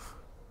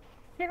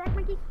 Hit right,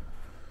 monkey.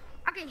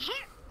 Okay,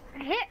 hit.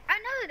 I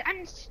know that.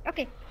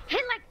 Okay,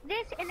 hit like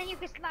this, and then you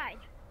can slide.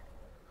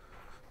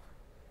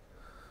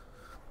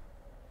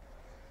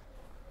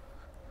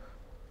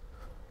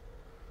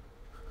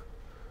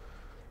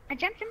 I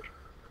jumped him.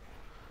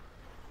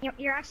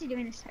 You're actually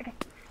doing this. Okay.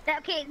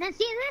 Okay. Then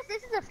see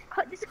this. This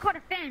is called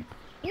a fan.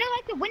 You know,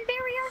 like the wind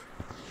barrier.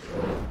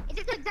 It's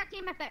just the exact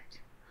same effect.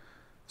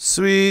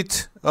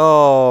 Sweet.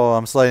 Oh,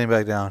 I'm sliding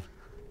back down.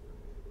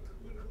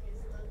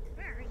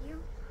 Where are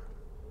you?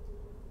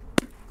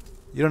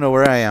 You don't know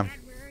where I am. Dad,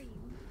 where are you?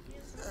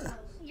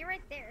 You're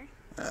right there.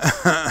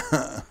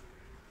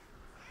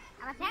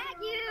 I'll attack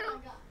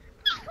you.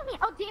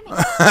 Oh, damn it.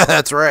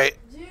 That's right.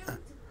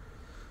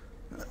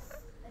 I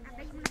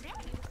bet you want to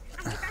bet.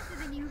 I'm way faster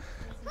than you.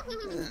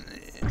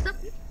 What's up?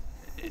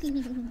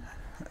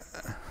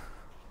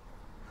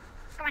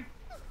 Come on.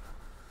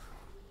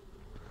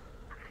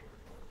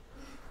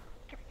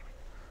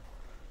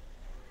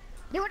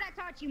 Do what I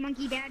taught you,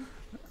 monkey dad.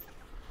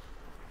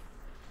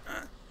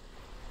 Okay,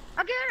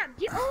 hold up.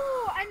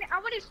 Oh, I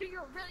want to show you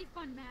a really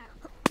fun map.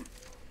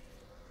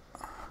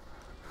 Can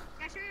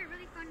I show you a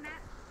really fun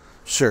map?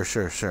 Sure.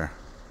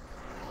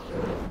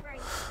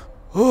 Right.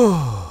 Ooh,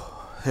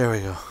 there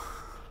we go.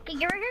 Okay,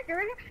 you're right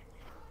here.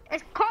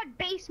 It's called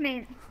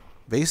basement.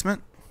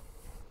 Basement?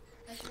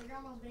 That's your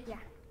grandma's basement.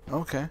 Yeah.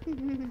 Okay.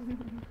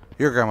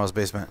 Your grandma's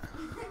basement.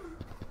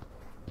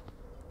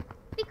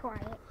 Be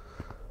quiet.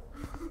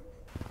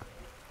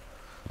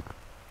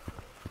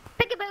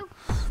 Peekaboo.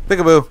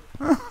 Peekaboo.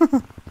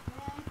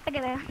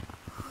 Peekaboo.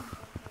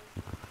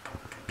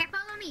 Okay,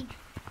 follow me.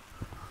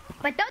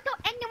 But don't tell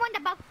anyone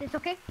about this,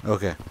 okay?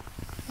 Okay.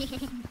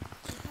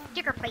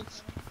 Sticker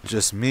place.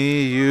 Just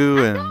me,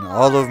 you, and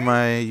all of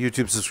my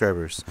YouTube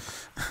subscribers.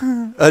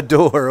 A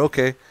door,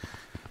 okay.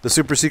 The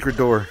super secret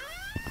door.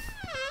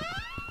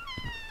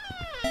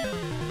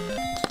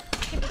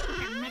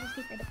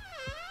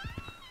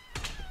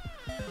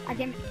 Oh,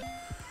 damn it.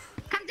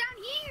 Come down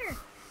here.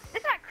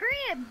 This is our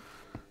crib.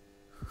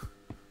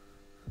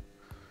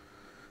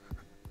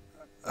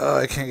 Oh,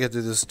 I can't get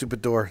through this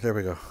stupid door. There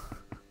we go.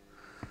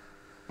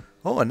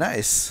 Oh,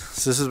 nice.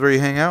 So this is where you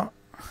hang out?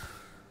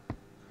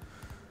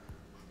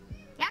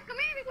 Yeah, come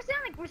here.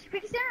 We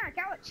can sit on our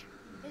couch.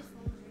 His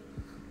phone's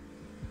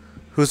ringing.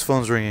 Whose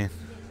phone's ringing?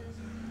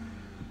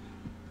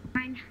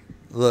 Mine.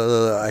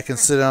 Look, I can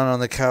sit down on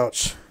the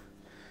couch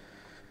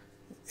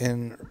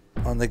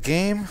on the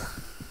game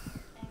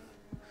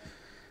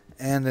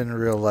and in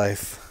real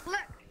life. Look.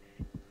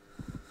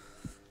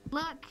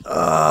 Look.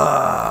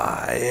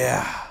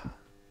 Yeah.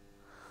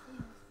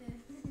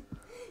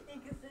 He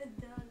can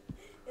sit down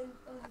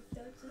on the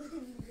couch in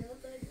real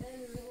life and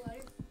in real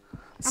life.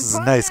 This is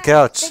a nice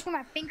couch. Sticking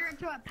my finger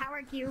into a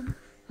power cube.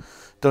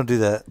 Don't do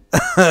that.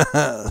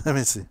 Let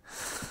me see.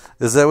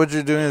 Is that what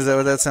you're doing? Is that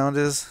what that sound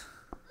is?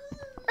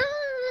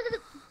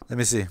 Let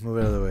me see. Move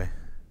it out of the way.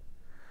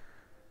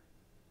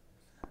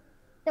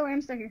 Don't worry,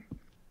 I'm still here.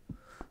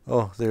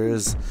 Oh, there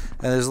is.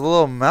 And there's a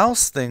little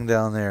mouse thing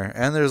down there.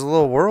 And there's a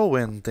little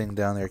whirlwind thing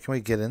down there. Can we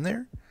get in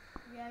there?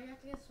 Yeah, you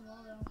have to get small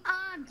though.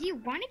 Do you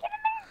want to get in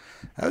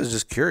there? I was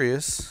just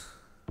curious.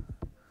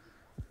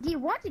 Do you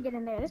want to get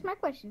in there? That's my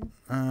question.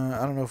 I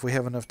don't know if we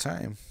have enough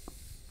time.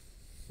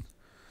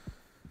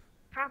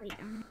 Probably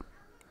don't.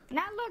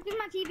 Now look, this is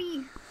my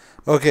TV.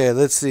 Okay,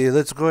 let's see.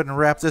 Let's go ahead and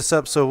wrap this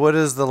up. So what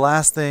is the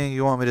last thing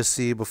you want me to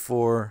see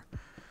before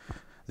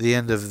the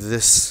end of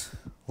this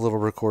little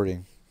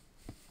recording?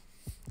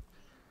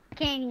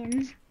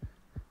 Canyons.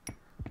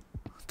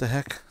 What the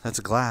heck? That's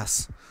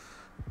glass.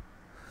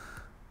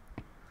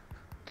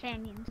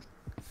 Canyons.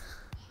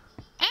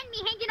 And me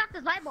hanging off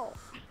this light bulb.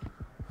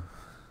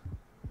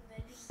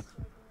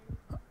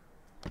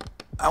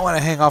 I want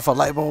to hang off a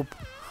light bulb.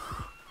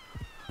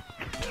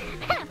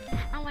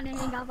 I want to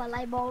hang off a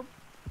light bulb.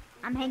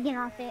 I'm hanging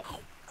off it.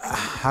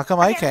 How come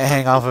I can't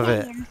hang off of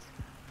it?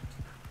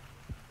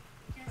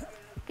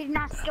 He's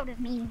not skilled as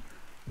me.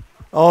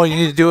 Oh, you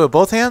need to do it with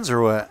both hands or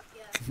what?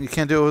 You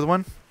can't do it with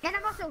one? And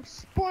I'm also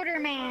Spooder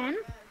Man.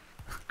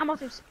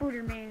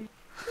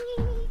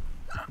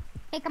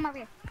 Hey, come over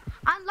here.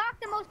 Unlock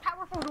the most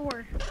powerful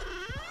door.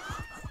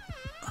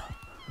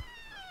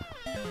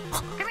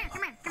 Come here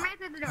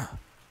through the door.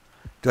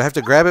 Do I have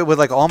to grab it with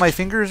like all my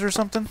fingers or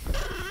something?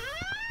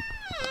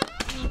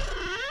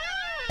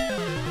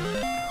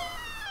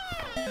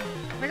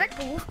 Was that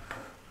cool?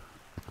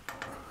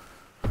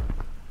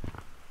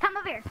 Come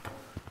over here.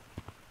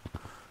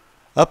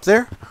 Up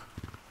there?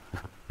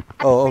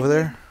 Oh, over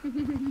there?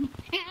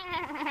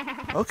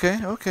 Okay.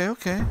 Come over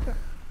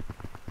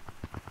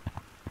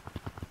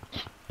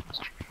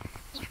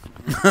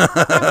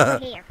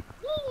here.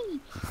 Whee!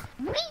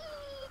 Whee!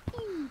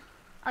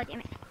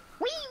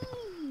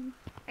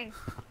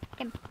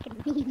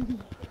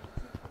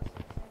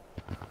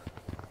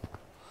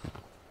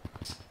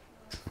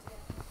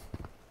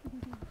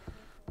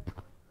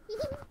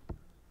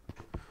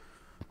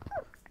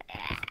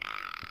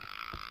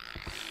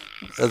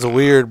 That's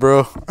weird,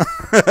 bro. Come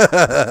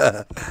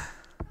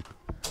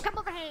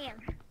over here.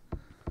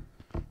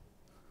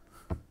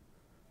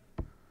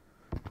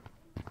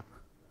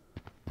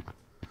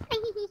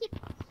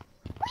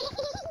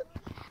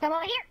 Come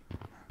over here.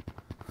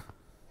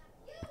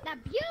 The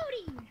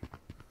beauty.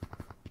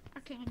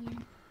 Okay,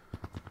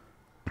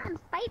 I'm spider.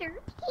 Spider.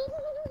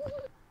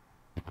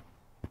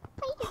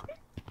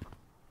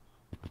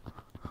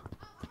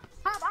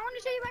 I want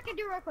to show you what I can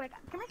do real quick.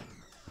 Come here.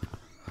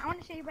 I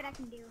want to show you what I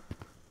can do.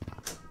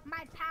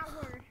 My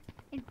power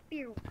and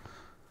field.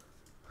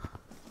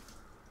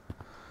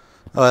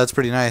 Oh, that's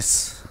pretty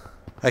nice.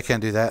 I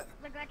can't do that.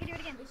 Look, I can do it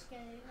again.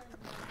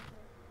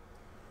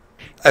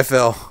 I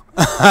fell.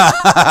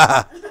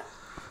 I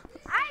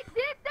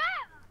did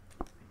that!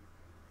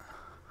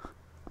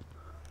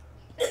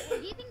 Do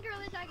you think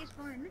Gorilla Tag is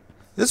fun?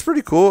 It's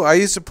pretty cool. I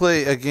used to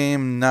play a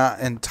game not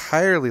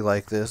entirely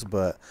like this,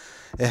 but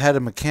it had a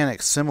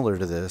mechanic similar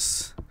to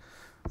this.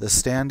 The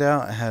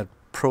standout had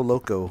Pro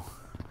Loco,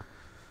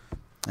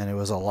 and it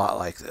was a lot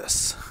like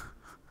this.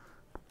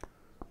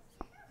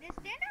 Is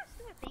standout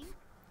still a thing?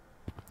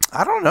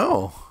 I don't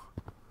know.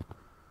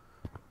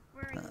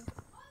 Where are you?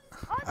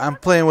 Oh, I'm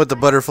playing with the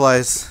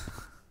butterflies.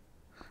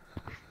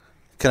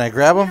 Can I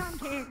grab them?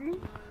 Look,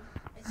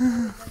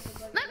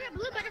 a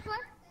blue butterfly.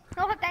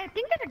 Oh, I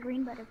think that's a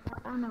green butterfly.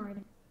 I don't know right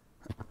now.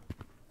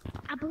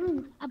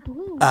 A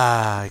blue.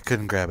 Ah, I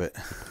couldn't grab it.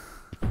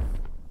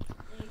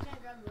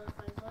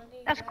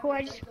 That's cool.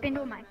 I just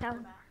spindle myself.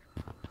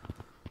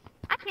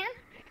 I can.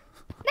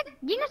 Look,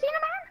 you not see it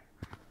in my hand?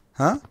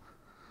 Huh?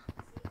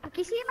 Can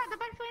you see the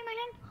butterfly in my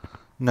hand?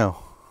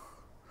 No.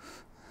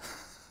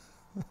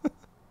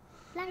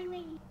 Fly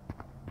away.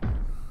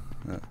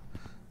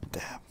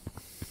 Damn.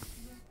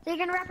 So you're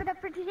gonna wrap it up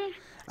for today?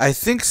 I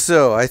think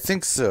so.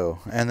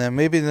 And then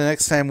maybe the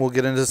next time we'll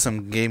get into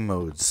some game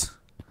modes.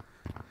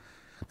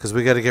 Because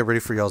we got to get ready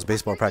for y'all's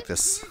baseball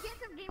practice. Can you get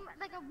some game,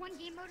 like a one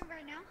game mode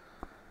right now?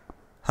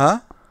 Huh?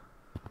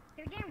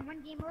 Can we get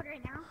one game mode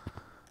right now?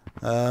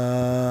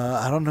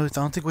 I don't know. I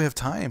don't think we have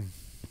time.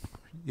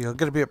 You're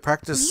going to be at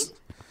practice.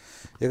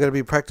 You're going to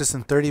be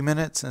practicing 30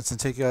 minutes. And it's going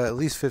to take you at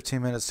least 15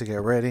 minutes to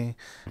get ready.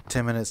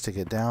 10 minutes to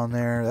get down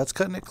there. That's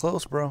cutting it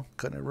close, bro.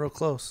 Cutting it real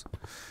close.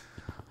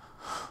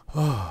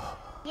 Yeah,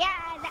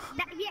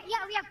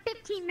 yeah, we have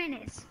 15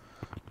 minutes.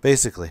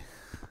 Basically.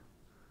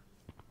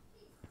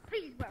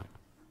 Please, bro.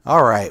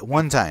 All right.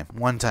 One time.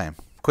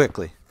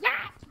 Quickly.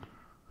 Yeah.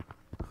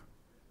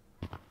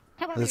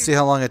 Let's see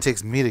how long it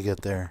takes me to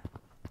get there.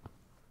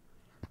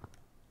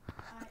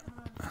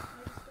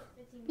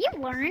 You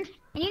learned,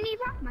 and you need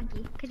Rock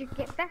Monkey, because you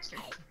get faster.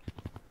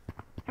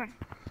 Come on.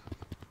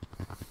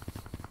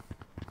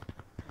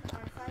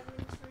 5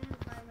 minutes for him,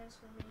 5 minutes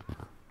for me.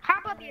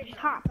 Hop up here, just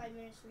hop. 5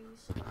 minutes for you.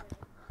 So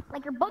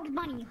Like your Bugs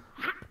Bunny.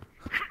 Hop,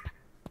 hop,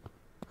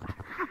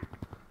 hop.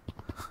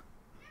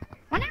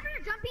 Whenever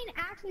you're jumping,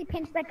 actually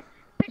pinch the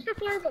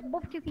floor with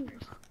both 2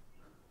 fingers.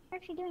 You're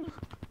actually doing it.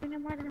 Doing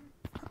it more than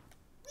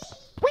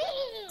Whee!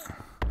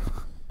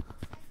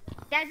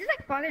 Yeah, this is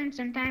like father and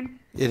son time.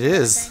 It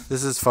is.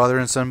 This is father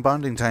and son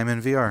bonding time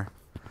in VR.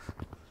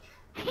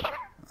 Yeah,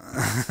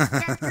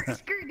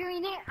 Screw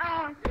doing it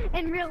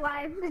in real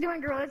life. He's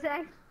doing Gorilla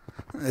Tag.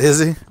 Is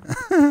he?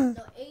 no,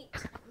 8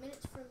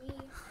 minutes for me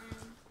and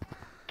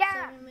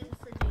Yeah. 7 minutes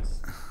for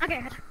Jace.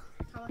 Okay.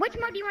 Which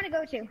mode do you want to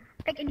go to?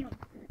 Pick any one.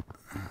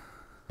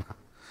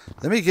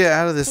 Let me get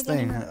out of this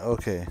thing.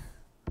 Okay.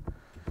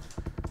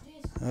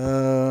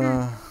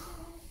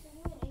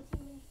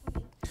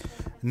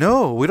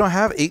 No, we don't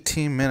have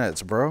 18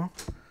 minutes, bro.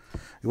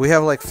 We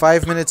have like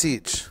 5 minutes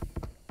each.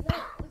 No,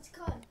 what's it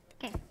called?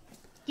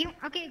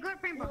 Okay, go to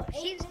paintball.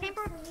 She's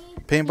paintball.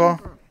 Paintball?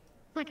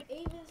 Look,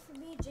 8 minutes for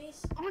me,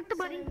 Jace. I want the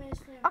buddy. 7 minutes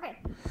for him. Okay.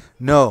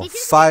 No,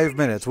 5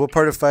 minutes. What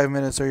part of 5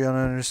 minutes are you not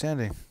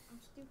understanding? I'm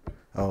stupid.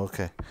 Oh,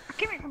 okay.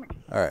 Come here.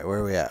 All right, where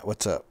are we at?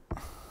 What's up?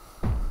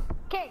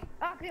 Okay.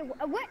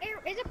 What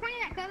arrow is it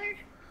pointing at color?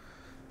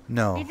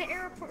 No, Is the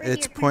arrow right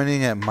it's here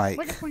pointing at Mike.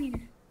 What's it pointing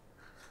at?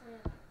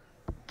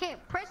 Okay,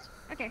 press.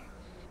 Okay.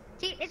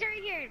 See, it's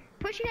right here.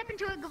 Push it up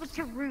until it goes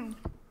to room.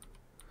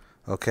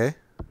 Okay.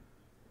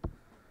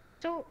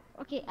 So,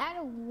 okay, add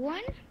a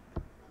 1.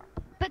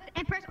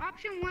 And press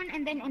option 1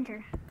 and then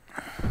enter.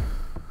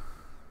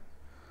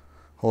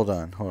 Hold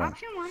on.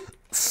 Option 1.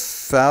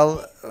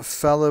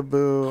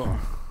 Fallibu,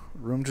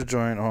 room to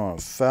join. Hold on.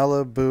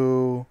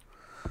 Fallibu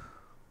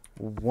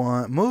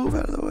 1. Move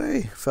out of the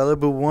way.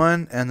 Fallibu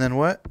 1, and then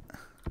what?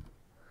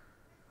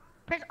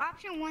 Press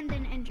option 1,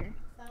 then enter.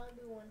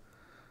 Fallibu 1.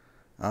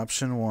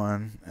 Option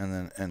 1, and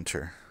then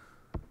enter.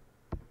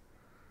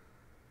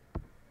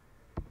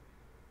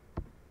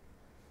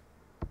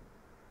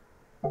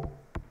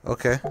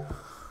 Okay.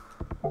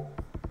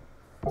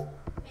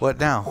 What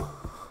now?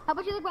 How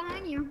about you look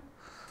behind you?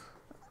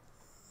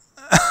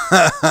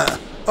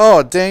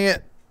 Oh, dang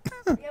it. You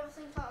have a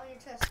thing caught on your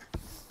chest.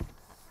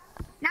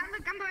 Now look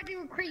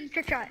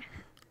trick shot.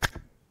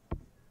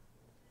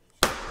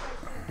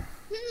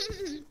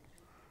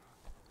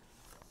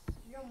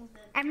 You're almost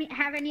dead. I mean,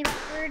 have any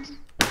last words?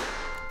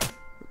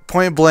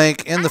 Point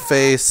blank in the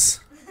face.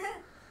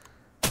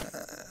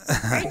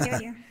 I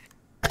kill you.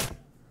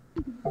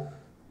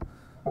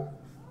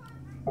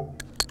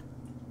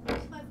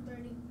 It's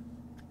 5:30.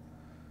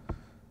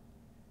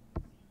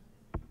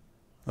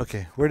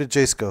 Okay, where did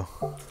Jace go?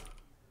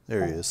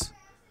 There he is.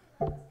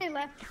 He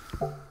left.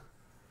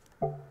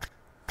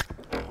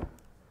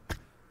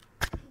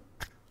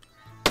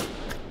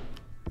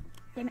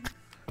 Damn it.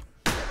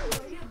 Oh,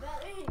 you have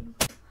bad aim.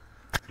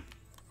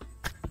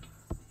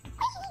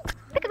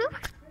 Peekaboo.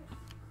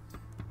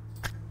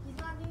 He's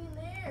not even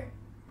there.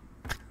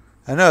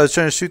 I know, I was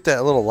trying to shoot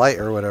that little light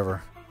or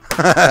whatever.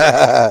 I'm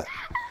running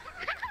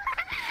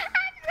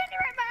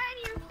right behind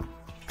you.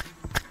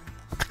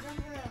 Run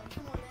around.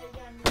 Come on, Eddie.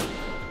 Got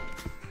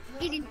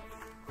me. Easy.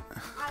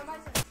 Alright, my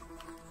turn.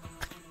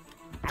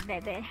 I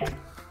bet.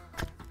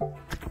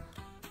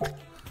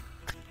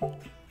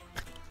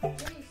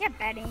 Yeah,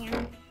 bad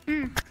aim.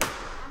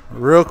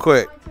 Real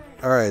quick.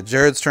 All right,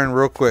 Jared's turn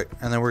real quick,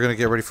 and then we're going to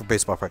get ready for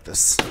baseball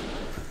practice.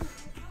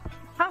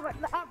 I'm gonna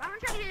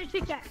try to hit a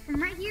trick shot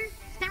from right here.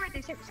 Stand right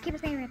there. Just keep it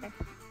standing right there.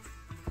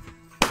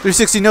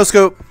 360 no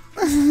scope.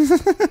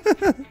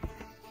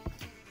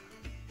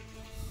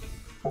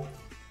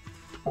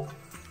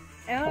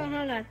 Hey, hold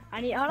on.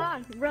 Hold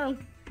on, bro.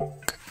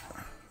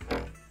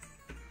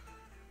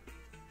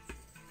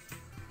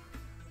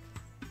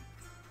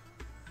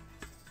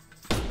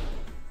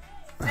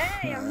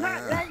 Hey, I'm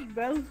not ready,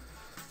 bro.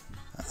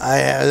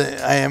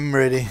 I am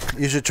ready.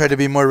 You should try to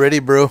be more ready,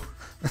 bro.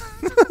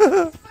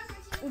 Well,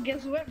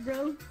 guess what,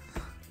 bro?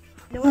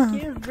 No one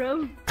cares,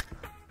 bro.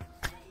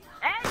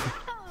 Hey,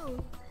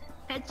 no!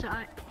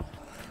 Headshot.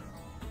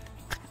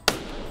 Dad,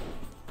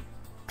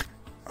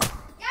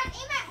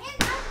 aim at him,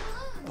 not the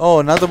balloon.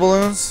 Oh, not the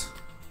balloons?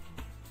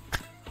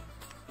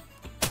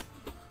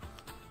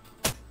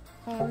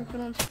 Oh, we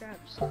put on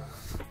straps.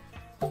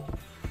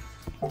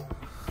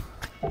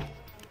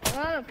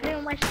 Oh, put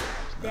on my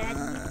straps, Dad.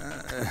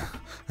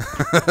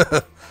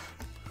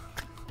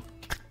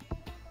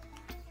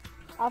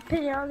 I'll put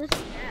it on the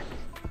straps.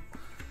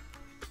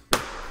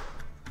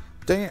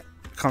 Dang it.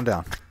 Calm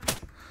down.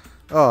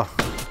 Oh.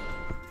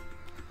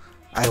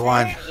 I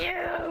won.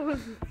 You!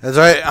 That's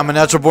right. I'm a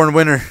natural born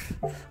winner.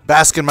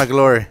 Bask in my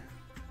glory.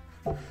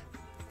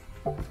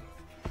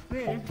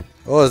 Man,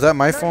 Oh, is that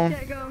my where phone?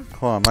 did that go?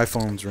 Hold on, my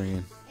phone's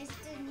ringing. It's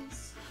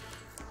Denise.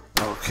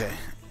 Okay.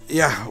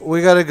 Yeah,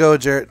 we gotta go,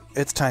 Jared.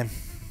 It's time.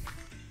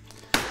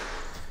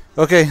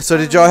 Okay, so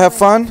did y'all have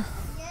fun?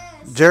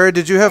 Yes. Jared,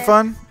 did you have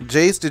fun?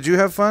 Jace, did you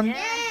have fun?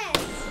 Yes.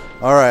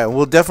 All right,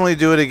 we'll definitely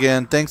do it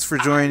again. Thanks for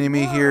joining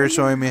me here,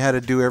 showing me how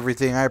to do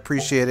everything. I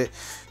appreciate it.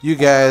 You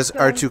guys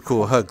are too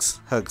cool. Hugs.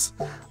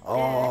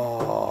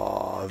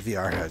 Oh,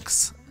 VR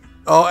hugs.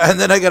 Oh, and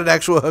then I got an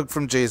actual hug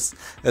from Jace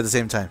at the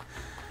same time.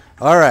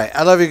 All right,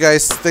 I love you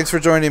guys. Thanks for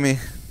joining me.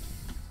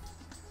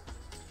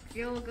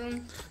 You're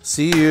welcome.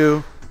 See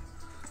you.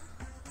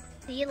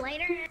 See you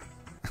later.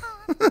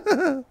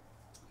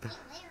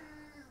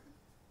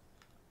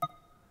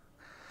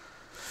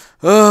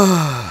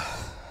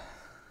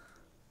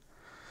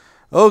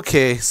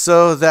 Okay,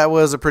 so that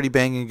was a pretty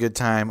banging good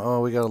time.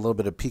 Oh, we got a little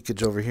bit of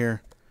peekage over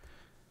here.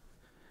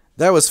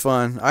 That was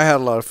fun. I had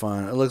a lot of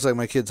fun. It looks like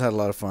my kids had a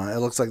lot of fun. It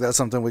looks like that's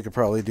something we could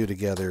probably do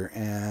together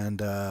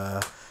and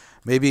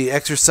maybe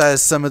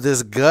exercise some of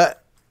this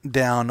gut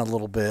down a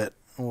little bit.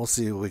 We'll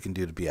see what we can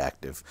do to be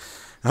active.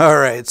 All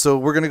right, so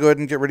we're going to go ahead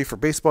and get ready for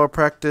baseball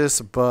practice.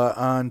 But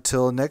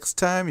until next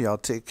time, y'all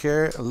take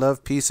care.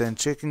 Love, peace, and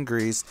chicken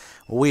grease.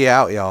 We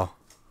out, y'all.